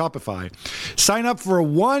Shopify. Sign up for a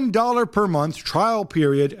 $1 per month trial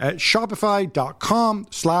period at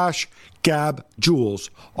shopify.com/GabJuls,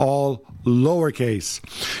 all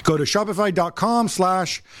lowercase. Go to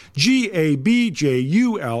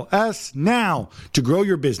shopify.com/GABJULS now to grow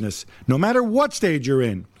your business, no matter what stage you're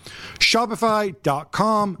in.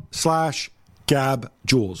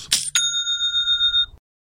 Shopify.com/GabJuls.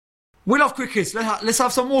 We love quickies. Let's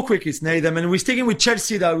have some more quickies, Nathan. And we're sticking with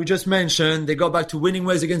Chelsea that we just mentioned. They got back to winning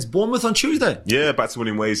ways against Bournemouth on Tuesday. Yeah, back to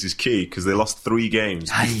winning ways is key because they lost 3 games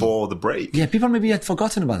before the break. Yeah, people maybe had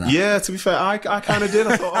forgotten about that. Yeah, to be fair, I kind of did.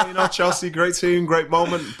 I thought, Chelsea, great team, great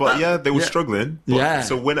moment. But yeah, they were struggling. But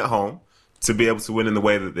to win at home, to be able to win in the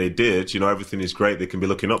way that they did, everything is great. They can be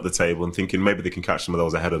looking up the table and thinking maybe they can catch some of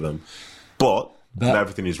those ahead of them. But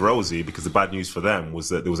everything is rosy because the bad news for them was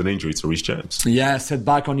that there was an injury to Reece James. Yeah,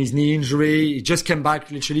 setback on his knee injury. He just came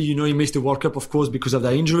back, literally. He missed the World Cup, of course, because of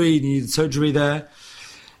that injury. He needed surgery there.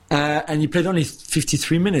 And he played only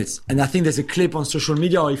 53 minutes. And I think there's a clip on social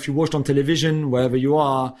media, or if you watched on television, wherever you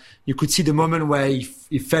are, you could see the moment where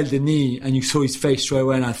he felt the knee and you saw his face straight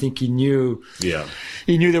away. And I think he knew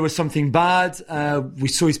there was something bad. We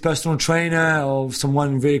saw his personal trainer or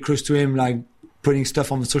someone very close to him, putting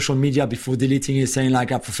stuff on the social media before deleting it, saying I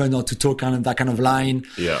prefer not to talk, that kind of line.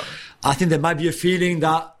 Yeah. I think there might be a feeling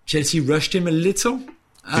that Chelsea rushed him a little.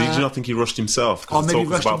 Did you not think he rushed himself? Because the talk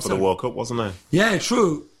was about for the World Cup, wasn't it? Yeah,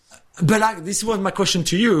 true. But this was my question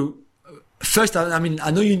to you. First, I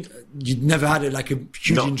know you never had a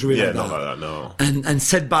huge injury like that. Not like that, no. And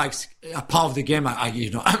setbacks are part of the game. I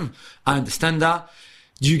understand that.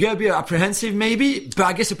 Do you get a bit apprehensive maybe? But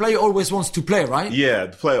I guess a player always wants to play, right? Yeah,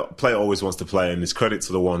 the player always wants to play, and it's credit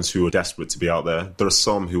to the ones who are desperate to be out there. There are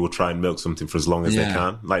some who will try and milk something for as long as they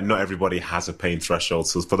can. Not everybody has a pain threshold.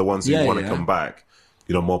 So for the ones who want to come back,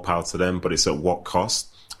 more power to them, but it's at what cost?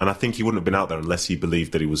 And I think he wouldn't have been out there unless he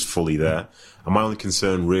believed that he was fully there. And my only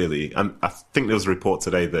concern really, and I think there was a report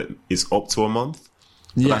today that it's up to a month.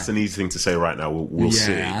 But that's an easy thing to say right now. We'll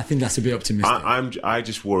see. Yeah, I think that's a bit optimistic. I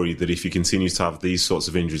just worry that if he continues to have these sorts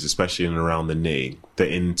of injuries, especially in and around the knee, that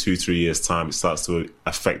in 2-3 years' time it starts to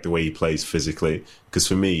affect the way he plays physically. Because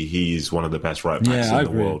for me, he is one of the best right backs in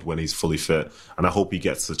the world when he's fully fit. And I hope he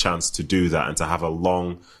gets the chance to do that and to have a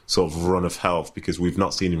long sort of run of health, because we've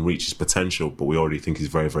not seen him reach his potential, but we already think he's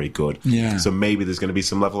very, very good. Yeah. So maybe there's going to be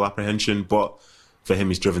some level of apprehension, but for him,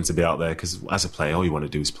 he's driven to be out there because as a player, all you want to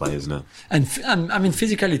do is play, isn't it? And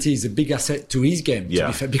physicality is a big asset to his game, to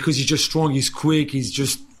be fair, because he's just strong, he's quick, he's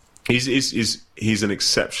an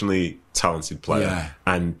exceptionally talented player,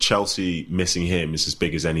 and Chelsea missing him is as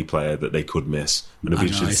big as any player that they could miss. And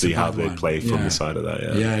we should see how they play from the side of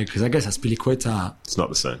that. Yeah, because I guess Aspilicueta, it's not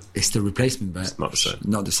the same. It's the replacement, but it's not the same.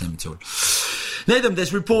 Not the same at all. Nathan,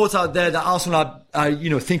 there's reports out there that Arsenal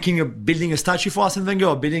are thinking of building a statue for Arsene Wenger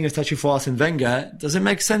or building a statue for Arsene Wenger. Does it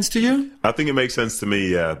make sense to you? I think it makes sense to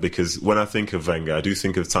me, because when I think of Wenger, I do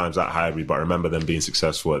think of times at Highbury, but I remember them being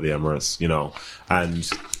successful at the Emirates, and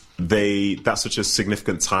that's such a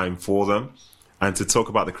significant time for them. And to talk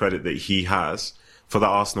about the credit that he has for that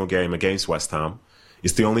Arsenal game against West Ham,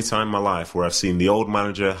 it's the only time in my life where I've seen the old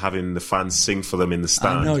manager having the fans sing for them in the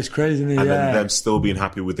stand. I know, it's crazy, isn't it? And then them still being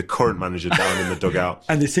happy with the current manager down in the dugout.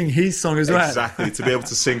 And they sing his song as well. Exactly. To be able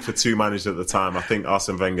to sing for 2 managers at the time, I think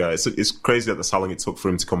Arsene Wenger, it's crazy that that's how long it took for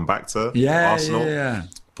him to come back to Arsenal. Yeah.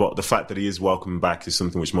 But the fact that he is welcome back is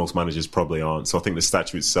something which most managers probably aren't. So I think the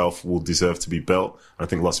statue itself will deserve to be built. And I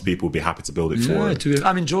think lots of people will be happy to build it for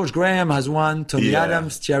him. George Graham has one, Tony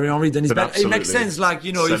Adams, Thierry Henry, Dennis Bergkamp. It makes sense,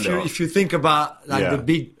 if you think about the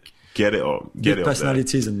big... Get it up.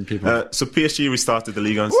 Personalities and people. So PSG restarted the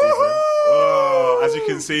Ligue 1 season. As you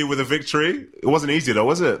can see, with a victory. It wasn't easy though,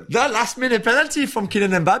 was it? That last minute penalty from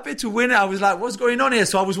Kylian Mbappe to win it, I was like, what's going on here?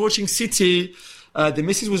 So I was watching City. The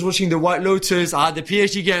missus was watching the White Lotus. I had the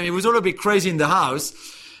PSG game. It was all a bit crazy in the house.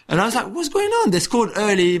 And I was like, what's going on? They scored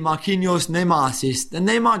early. Marquinhos, Neymar assist. Then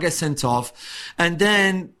Neymar gets sent off. And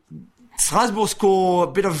then Strasbourg score, a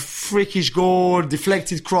bit of freakish goal,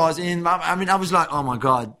 deflected cross in. I mean, I was like, oh my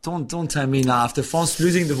God, don't tell me now. After France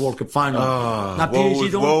losing the World Cup final.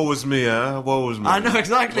 Woe was me, huh? Woe was me. I know,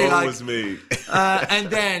 exactly. Woe was me.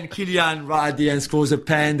 And then Kylian, right at the end, scores a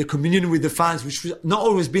pen. The communion with the fans, which was not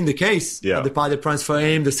always been the case at the Parc des Princes for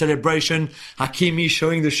him. The celebration, Hakimi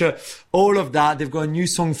showing the shirt, all of that. They've got a new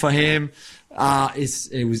song for him.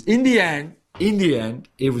 It was in the end,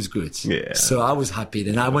 it was good. Yeah. So I was happy.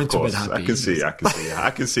 Then I went to bed happy. I can see your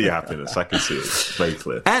happiness. I can see it. It's very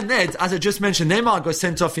clear. And then, as I just mentioned, Neymar got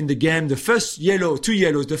sent off in the game. The first two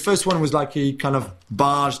yellows. The first one was like he kind of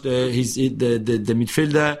barged the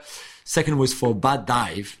midfielder. Second was for bad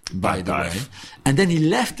dive, by the way. And then he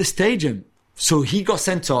left the stadium. So he got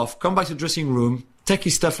sent off, come back to the dressing room, take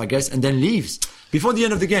his stuff, I guess, and then leaves before the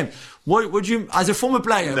end of the game. What would you, as a former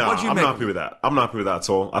player, no, what do you I'm make? not happy with that. I'm not happy with that at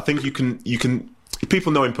all. I think you can.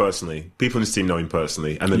 People know him personally. People in his team know him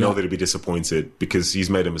personally, and they know that he'll be disappointed because he's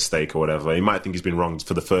made a mistake or whatever. He might think he's been wronged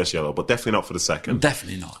for the first yellow, but definitely not for the second.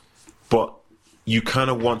 Definitely not. But you kind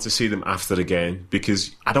of want to see them after the game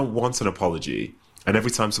because I don't want an apology. And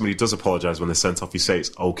every time somebody does apologise when they're sent off, you say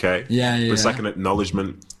it's okay. Yeah. But it's like an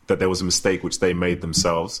acknowledgement that there was a mistake which they made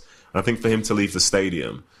themselves. And I think for him to leave the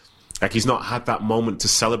stadium, like he's not had that moment to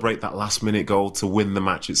celebrate that last minute goal to win the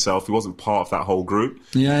match itself. He wasn't part of that whole group.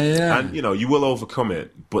 Yeah. And, you will overcome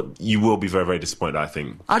it, but you will be very, very disappointed, I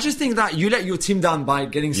think. I just think that you let your team down by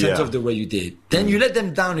getting sent off the way you did. Then you let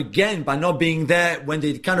them down again by not being there when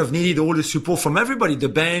they kind of needed all the support from everybody, the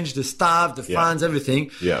bench, the staff, the fans, everything.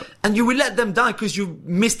 Yeah. And you will let them down because you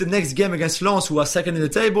missed the next game against Lens, who are second in the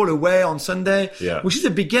table, away on Sunday, which is a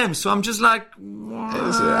big game. So I'm just like...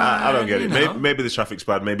 I don't get it. Maybe the traffic's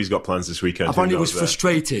bad. Maybe he's got plans this weekend. Apparently he was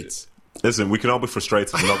frustrated. Listen, we can all be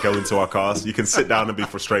frustrated and not go into our cars. You can sit down and be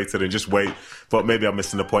frustrated and just wait. But maybe I'm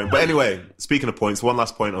missing a point. But anyway, speaking of points, one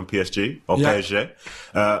last point on PSG.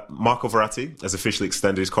 Marco Verratti has officially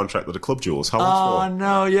extended his contract with the club, Juls. How long for?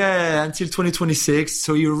 No, until 2026.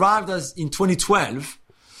 So he arrived in 2012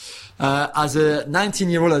 as a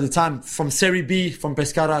 19-year-old at the time from Serie B, from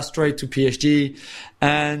Pescara straight to PSG.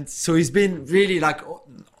 And so he's been really like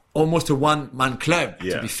almost a one-man club,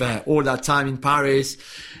 to be fair, all that time in Paris.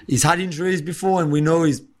 He's had injuries before, and we know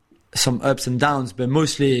he's some ups and downs, but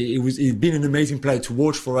mostly he's been an amazing player to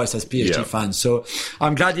watch for us as PSG fans. So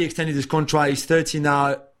I'm glad he extended his contract. He's 30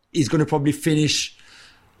 now. He's going to probably finish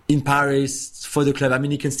in Paris for the club. I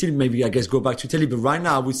mean, he can still maybe, I guess, go back to Italy, but right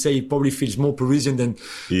now I would say he probably feels more Parisian than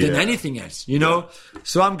anything else,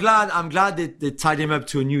 So I'm glad they tied him up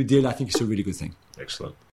to a new deal. I think it's a really good thing.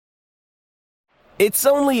 Excellent. It's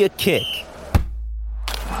only a kick,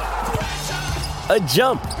 a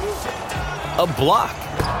jump, a block.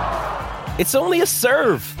 It's only a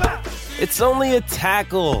serve. It's only a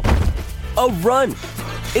tackle, a run.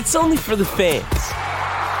 It's only for the fans.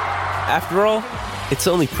 After all, it's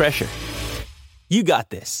only pressure. You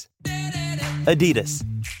got this. Adidas.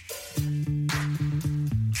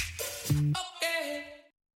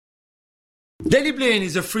 Daley Blind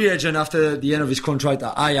is a free agent after the end of his contract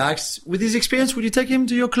at Ajax. With his experience, would you take him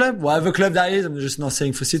to your club? Whatever club that is. I'm just not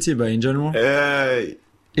saying for City, but in general.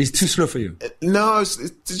 He's too slow for you. No,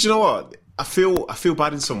 did you know what? I feel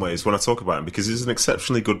bad in some ways when I talk about him because he's an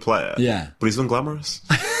exceptionally good player. Yeah. But he's unglamorous.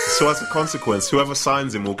 So as a consequence, whoever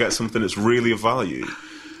signs him will get something that's really of value.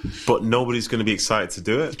 But nobody's going to be excited to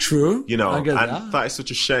do it. True. I get that is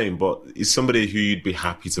such a shame. But he's somebody who you'd be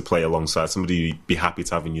happy to play alongside, somebody you'd be happy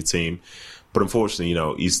to have in your team. But unfortunately,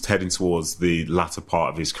 he's heading towards the latter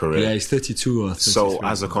part of his career. Yeah, he's 32 or 33. So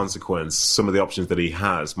as a consequence, some of the options that he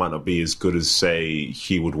has might not be as good as, say,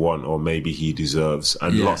 he would want or maybe he deserves.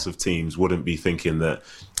 And lots of teams wouldn't be thinking that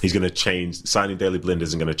he's going to change. Signing Daley Blind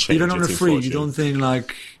isn't going to change. Even on the free, you don't think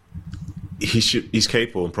like... He's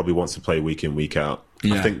capable and probably wants to play week in, week out.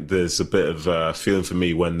 Yeah. I think there's a bit of feeling for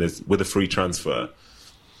me when with a free transfer,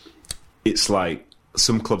 it's like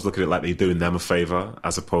some clubs look at it like they're doing them a favour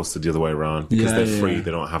as opposed to the other way around. Because they're free, they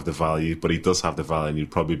don't have the value, but he does have the value and he'd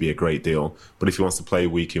probably be a great deal. But if he wants to play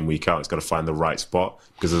week in, week out, he's got to find the right spot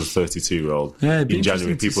because as a 32-year-old, in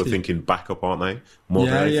January, people are thinking backup, aren't they? More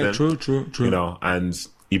than anything. Yeah, true. And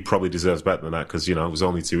he probably deserves better than that because, it was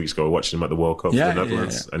only 2 weeks ago watching him at the World Cup for the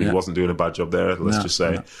Netherlands and he wasn't doing a bad job there, let's just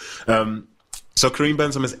say. No. So Karim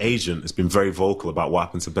Benzema's agent has been very vocal about what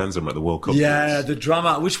happened to Benzema at the World Cup. Yeah, the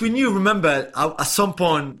drama, which we knew, remember, at some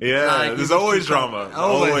point. Yeah, there's always drama.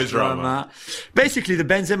 Always drama. Basically, the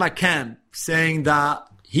Benzema camp saying that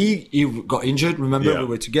he got injured, remember, we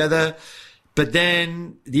were together. But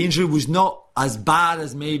then the injury was not as bad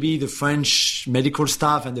as maybe the French medical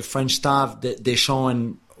staff and the French staff, Deschamps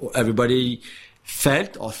and everybody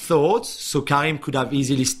felt or thought. So Karim could have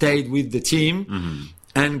easily stayed with the team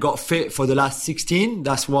and got fit for the last 16.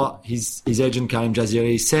 That's what his agent Karim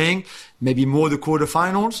Jaziri is saying. Maybe more the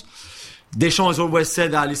quarterfinals. Deschamps has always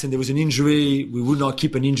said that, listen, there was an injury. We would not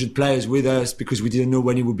keep an injured players with us because we didn't know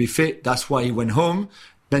when he would be fit. That's why he went home.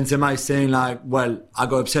 Benzema is saying like, well, I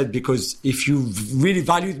got upset because if you really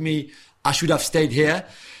valued me, I should have stayed here.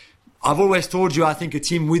 I've always told you, I think a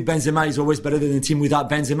team with Benzema is always better than a team without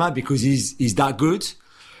Benzema because he's that good.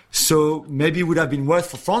 So maybe it would have been worth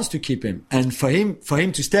for France to keep him. And for him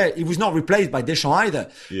to stay, he was not replaced by Deschamps either.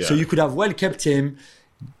 Yeah. So you could have well kept him,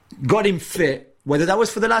 got him fit, whether that was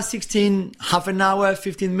for the last 16, half an hour,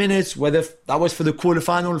 15 minutes, whether that was for the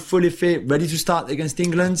quarterfinal, fully fit, ready to start against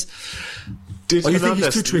England. Did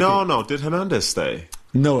Hernandez stay?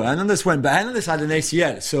 No, Hernandez went, but Hernandez had an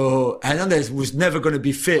ACL, so Hernandez was never going to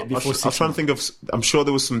be fit before 6 months. I was trying to think of, I'm sure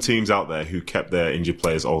there was some teams out there who kept their injured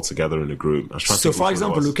players all together in a group. So, for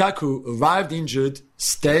example, Lukaku arrived injured,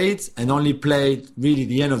 stayed, and only played really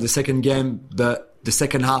the end of the second game, but the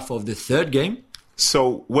second half of the third game.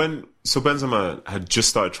 So Benzema had just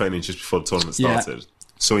started training just before the tournament started. Yeah.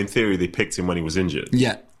 So in theory, they picked him when he was injured.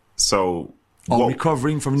 Yeah. So...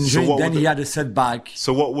 recovering from injury, then he had a setback.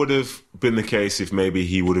 So what would have been the case if maybe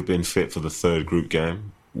he would have been fit for the third group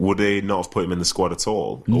game? Would they not have put him in the squad at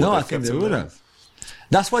all? No, I think they would have.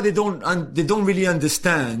 That's why they don't really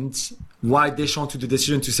understand why Deschamps took the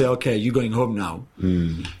decision to say, okay, you're going home now.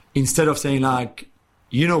 Instead of saying like,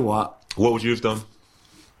 you know what? What would you have done?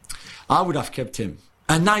 I would have kept him.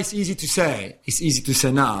 And now it's easy to say. It's easy to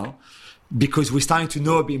say now. Because we're starting to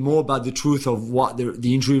know a bit more about the truth of what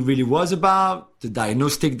the injury really was about, the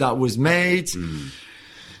diagnostic that was made.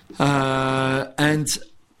 And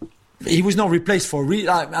he was not replaced for really,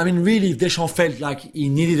 if Deschamps felt like he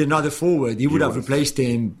needed another forward, he would have replaced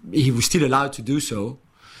him. He was still allowed to do so.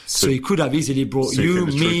 So he could have easily brought me,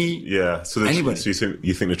 anybody. So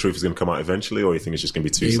you think the truth is going to come out eventually, or you think it's just going to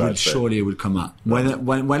be two sides? Surely it will come out.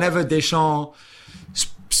 Whenever Deschamps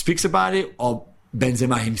speaks about it, or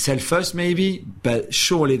Benzema himself first, maybe, but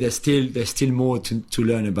surely there's still more to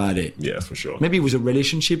learn about it. Yeah, for sure. Maybe it was a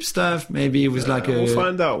relationship stuff. Maybe it was we'll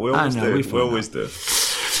find out. We always do.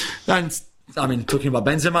 And talking about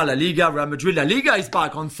Benzema, La Liga, Real Madrid. La Liga is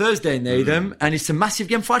back on Thursday, Nathan, and it's a massive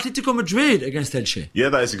game for Atletico Madrid against Elche. Yeah,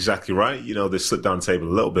 that is exactly right. They slipped down the table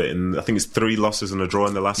a little bit, and I think it's 3 losses and a draw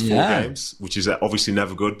in the last 4 games, which is obviously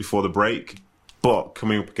never good before the break. But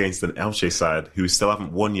coming up against an Elche side who still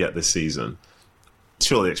haven't won yet this season,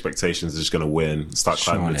 surely the expectations are just going to win, start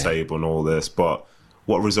climbing the table and all this. But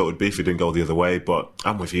what result would be if it didn't go the other way? But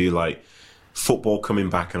I'm with you, like, football coming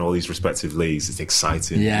back in all these respective leagues, it's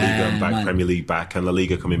exciting. Yeah, Liga back, Premier League back, and La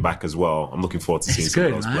Liga coming back as well. I'm looking forward to seeing some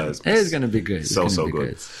of those players. It's going to be good. So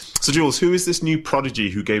good. So, Jules, who is this new prodigy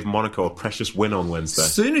who gave Monaco a precious win on Wednesday?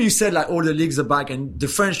 So, you said like all the leagues are back, and the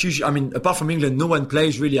French usually, apart from England, no one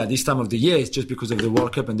plays really at this time of the year. It's just because of the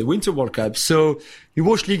World Cup and the Winter World Cup. So, you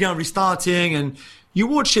watch Ligue 1 restarting, and you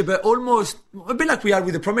watch it, but almost a bit like we had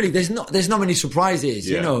with the Premier League. There's not many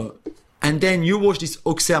surprises, And then you watch this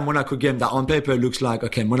Auxerre-Monaco game that on paper looks like,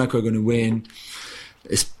 okay, Monaco are going to win.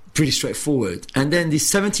 It's pretty straightforward. And then this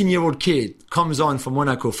 17-year-old kid comes on for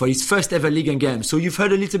Monaco for his first ever Ligue 1 game. So you've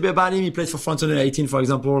heard a little bit about him. He plays for France under 18, for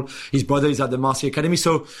example. His brother is at the Marseille Academy.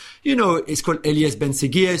 So, it's called Elias Ben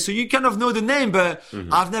Seguir. So you kind of know the name, but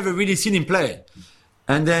I've never really seen him play.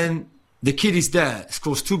 And then the kid is there,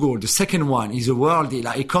 scores 2 goals. The second one is a worldie.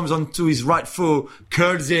 Like, he comes onto his right foot,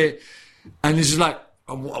 curls it, and he's just like,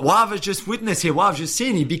 what have I just witnessed here? What have I just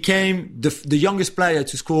seen? He became the youngest player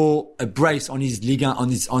to score a brace on his Ligue 1,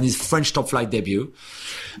 on his French top flight debut.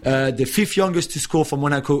 The 5th youngest to score for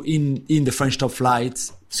Monaco in the French top flight.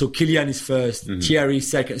 So Kylian is first, Thierry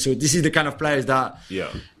second. So this is the kind of players that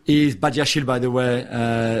is Badiashile, by the way,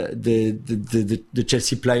 the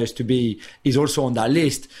Chelsea players to be, is also on that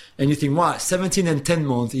list. And you think, wow, 17 and 10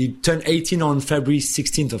 months. He turned 18 on February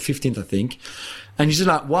 16th or 15th, I think. And you're just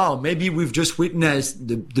like, wow, maybe we've just witnessed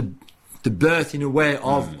the birth, in a way,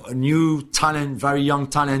 of a new talent, very young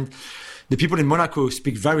talent. The people in Monaco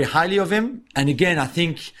speak very highly of him. And again, I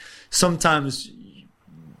think sometimes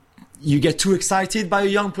you get too excited by a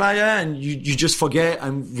young player and you just forget.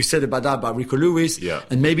 And we said about that about Rico Lewis. Yeah.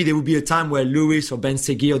 And maybe there will be a time where Lewis or Ben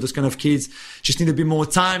Seguir or those kind of kids just need a bit more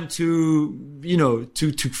time to,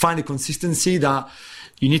 to find a consistency that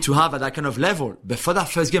you need to have at that kind of level. But for that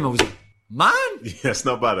first game, I was like, man, yeah, it's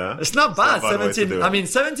not bad, huh? It's not bad. 17.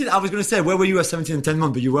 17. I was going to say, where were you at 17 and 10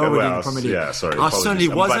 months? But you were already in the Premier League. Yeah, sorry. I certainly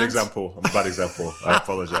wasn't. I'm a bad example. I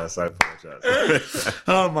apologize.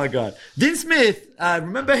 Oh my God. Dean Smith,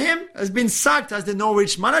 remember him? Has been sacked as the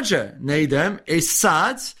Norwich manager. Nathan is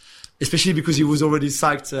sad, especially because he was already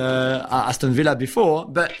sacked at Aston Villa before,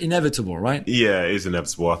 but inevitable, right? Yeah, it is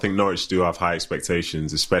inevitable. I think Norwich do have high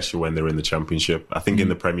expectations, especially when they're in the Championship. I think in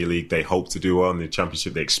the Premier League, they hope to do well. In the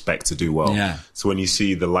Championship, they expect to do well. Yeah. So when you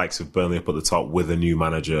see the likes of Burnley up at the top with a new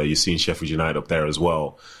manager, you're seeing Sheffield United up there as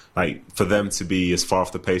well. Like, for them to be as far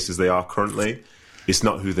off the pace as they are currently, it's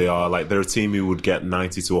not who they are. Like, they're a team who would get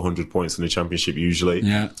 90 to 100 points in the Championship usually.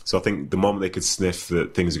 Yeah. So I think the moment they could sniff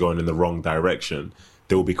that things are going in the wrong direction,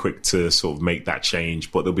 they will be quick to sort of make that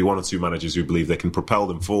change. But there'll be one or two managers who believe they can propel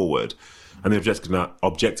them forward. And the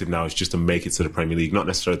objective now is just to make it to the Premier League, not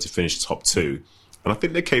necessarily to finish top two. And I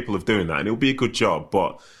think they're capable of doing that. And it'll be a good job.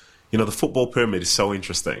 But, you know, the football pyramid is so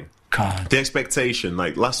interesting. God. The expectation,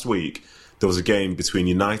 like last week, there was a game between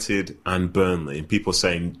United and Burnley, and people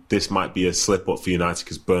saying this might be a slip-up for United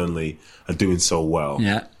because Burnley are doing so well.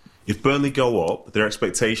 Yeah. If Burnley go up, their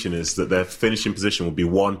expectation is that their finishing position will be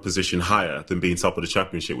one position higher than being top of the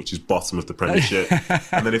Championship, which is bottom of the Premiership.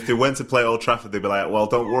 And then if they went to play Old Trafford, they'd be like, well,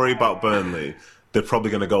 don't worry about Burnley. They're probably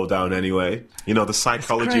going to go down anyway. You know, the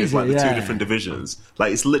psychology is like the two different divisions.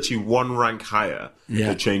 Like, it's literally one rank higher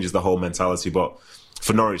that changes the whole mentality. But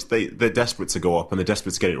for Norwich, they're desperate to go up and they're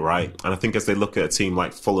desperate to get it right. And I think as they look at a team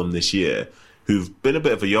like Fulham this year, who've been a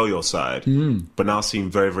bit of a yo-yo side, but now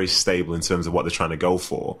seem very, very stable in terms of what they're trying to go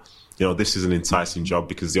for, you know, this is an enticing job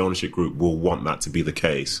because the ownership group will want that to be the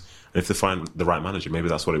case. And if they find the right manager, maybe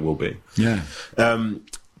that's what it will be. Yeah.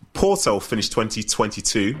 Porto finished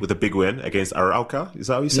 2022 with a big win against Arauca. Is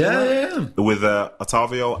that how you say that? Yeah. With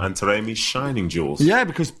Otavio and Taremi shining Juls. Yeah,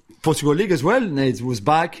 because Portugal League as well. Nate was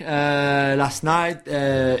back last night.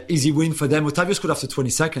 Easy win for them. Otavio scored after 20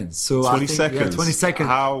 seconds. So 20 seconds? Yeah, 20 seconds.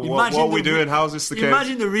 What are we doing? How is this the case?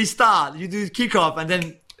 Imagine the restart. You do kick-off and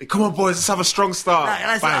then... Come on, boys, let's have a strong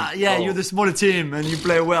start. You're the smaller team and you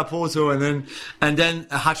play away at Porto, and then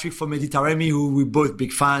a hat-trick for Mehdi Taremi, who we're both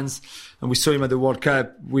big fans, and we saw him at the World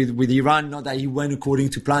Cup with Iran. Not that he went according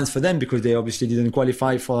to plans for them because they obviously didn't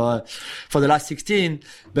qualify for the last 16,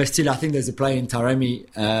 but still I think there's a player in Taremi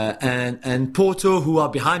and Porto, who are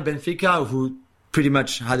behind Benfica, who pretty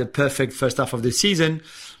much had a perfect first half of the season.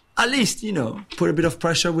 At least, you know, put a bit of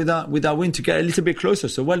pressure with that win to get a little bit closer.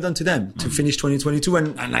 So well done to them to finish 2022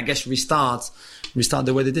 and I guess restart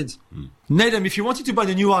the way they did. Nathan, if you wanted to buy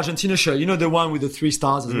the new Argentina shirt, you know, the one with the 3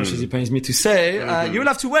 stars, as much as it pains me to say, you will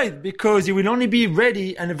have to wait because it will only be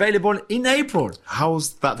ready and available in April.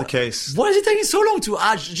 How's that the case? Why is it taking so long to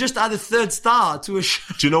add a 3rd star to a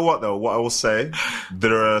shirt? Do you know what, though? What I will say,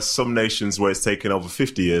 there are some nations where it's taken over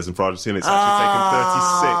 50 years, and for Argentina it's actually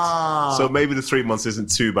taken 36. So maybe the 3 months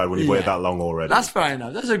isn't too bad when you've waited that long already. That's fair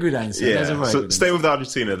enough. That's a good answer. Yeah. So staying with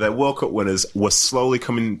Argentina, their World Cup winners were slowly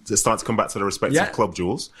starting to come back to their respective club,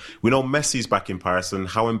 Jules. We know Messi's back in Paris, and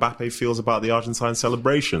how Mbappe feels about the Argentine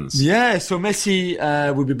celebrations. Yeah, so Messi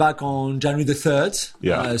will be back on January the 3rd.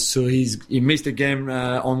 Yeah. So he missed the game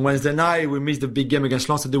on Wednesday night. We missed the big game against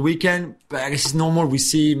Lens at the weekend. But I guess it's normal. We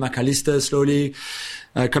see McAllister slowly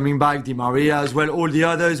coming back, Di Maria as well, all the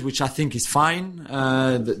others, which I think is fine.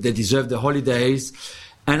 They deserve the holidays.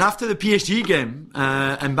 And after the PSG game,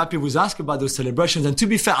 Mbappe was asked about those celebrations. And to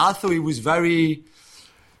be fair, I thought he was very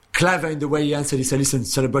clever in the way he answered. He said, listen,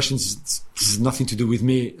 celebrations has nothing to do with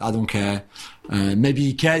me. I don't care. Maybe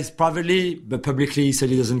he cares privately, but publicly he said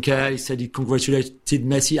he doesn't care. He said he congratulated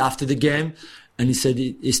Messi after the game. And he said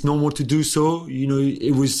it's normal to do so. You know,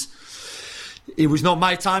 it was not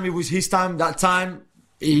my time. It was his time that time.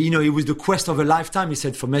 You know, it was the quest of a lifetime, he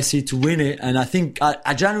said, for Messi to win it. And I think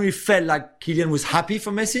I genuinely felt like Kylian was happy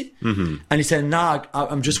for Messi. And he said, nah,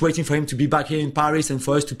 I'm just waiting for him to be back here in Paris and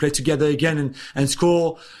for us to play together again and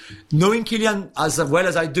score. Knowing Kylian as well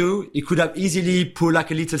as I do, he could have easily put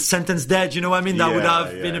like a little sentence there, do you know what I mean? That would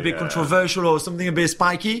have been a bit controversial or something a bit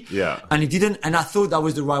spiky. Yeah. And he didn't. And I thought that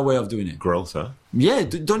was the right way of doing it. Growth, huh? Yeah.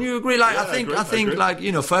 Don't you agree? Like, I think like,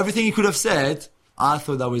 you know, for everything he could have said, I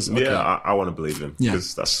thought that was okay. Yeah, I want to believe him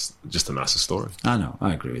because that's just a nicer story. I know,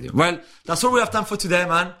 I agree with you. Well, that's all we have time for today,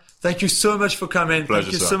 man. Thank you so much for coming.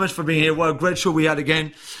 Pleasure, Thank you so much for being here. What a great show we had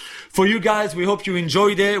again. For you guys, we hope you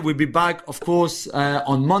enjoyed it. We'll be back, of course,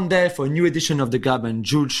 on Monday for a new edition of the Gab and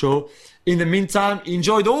Jules show. In the meantime,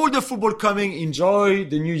 enjoy all the football coming. Enjoy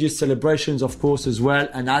the New Year's celebrations, of course, as well.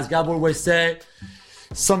 And as Gab always say,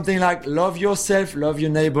 something like love yourself, love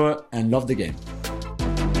your neighbor, and love the game.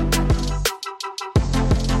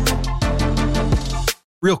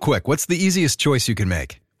 Real quick, what's the easiest choice you can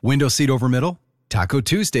make? Window seat over middle? Taco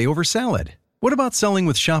Tuesday over salad? What about selling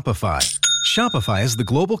with Shopify? Shopify is the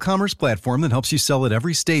global commerce platform that helps you sell at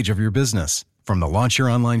every stage of your business. From the launch your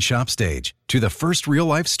online shop stage to the first real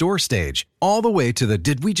life store stage, all the way to the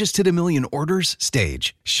did we just hit a million orders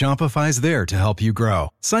stage, Shopify's there to help you grow.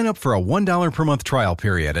 Sign up for a $1 per month trial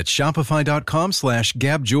period at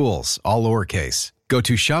shopify.com/GabJuls, all lowercase. Go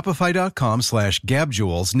to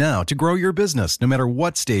shopify.com/GabJuls now to grow your business no matter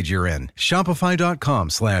what stage you're in.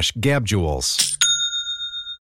 Shopify.com/GabJuls.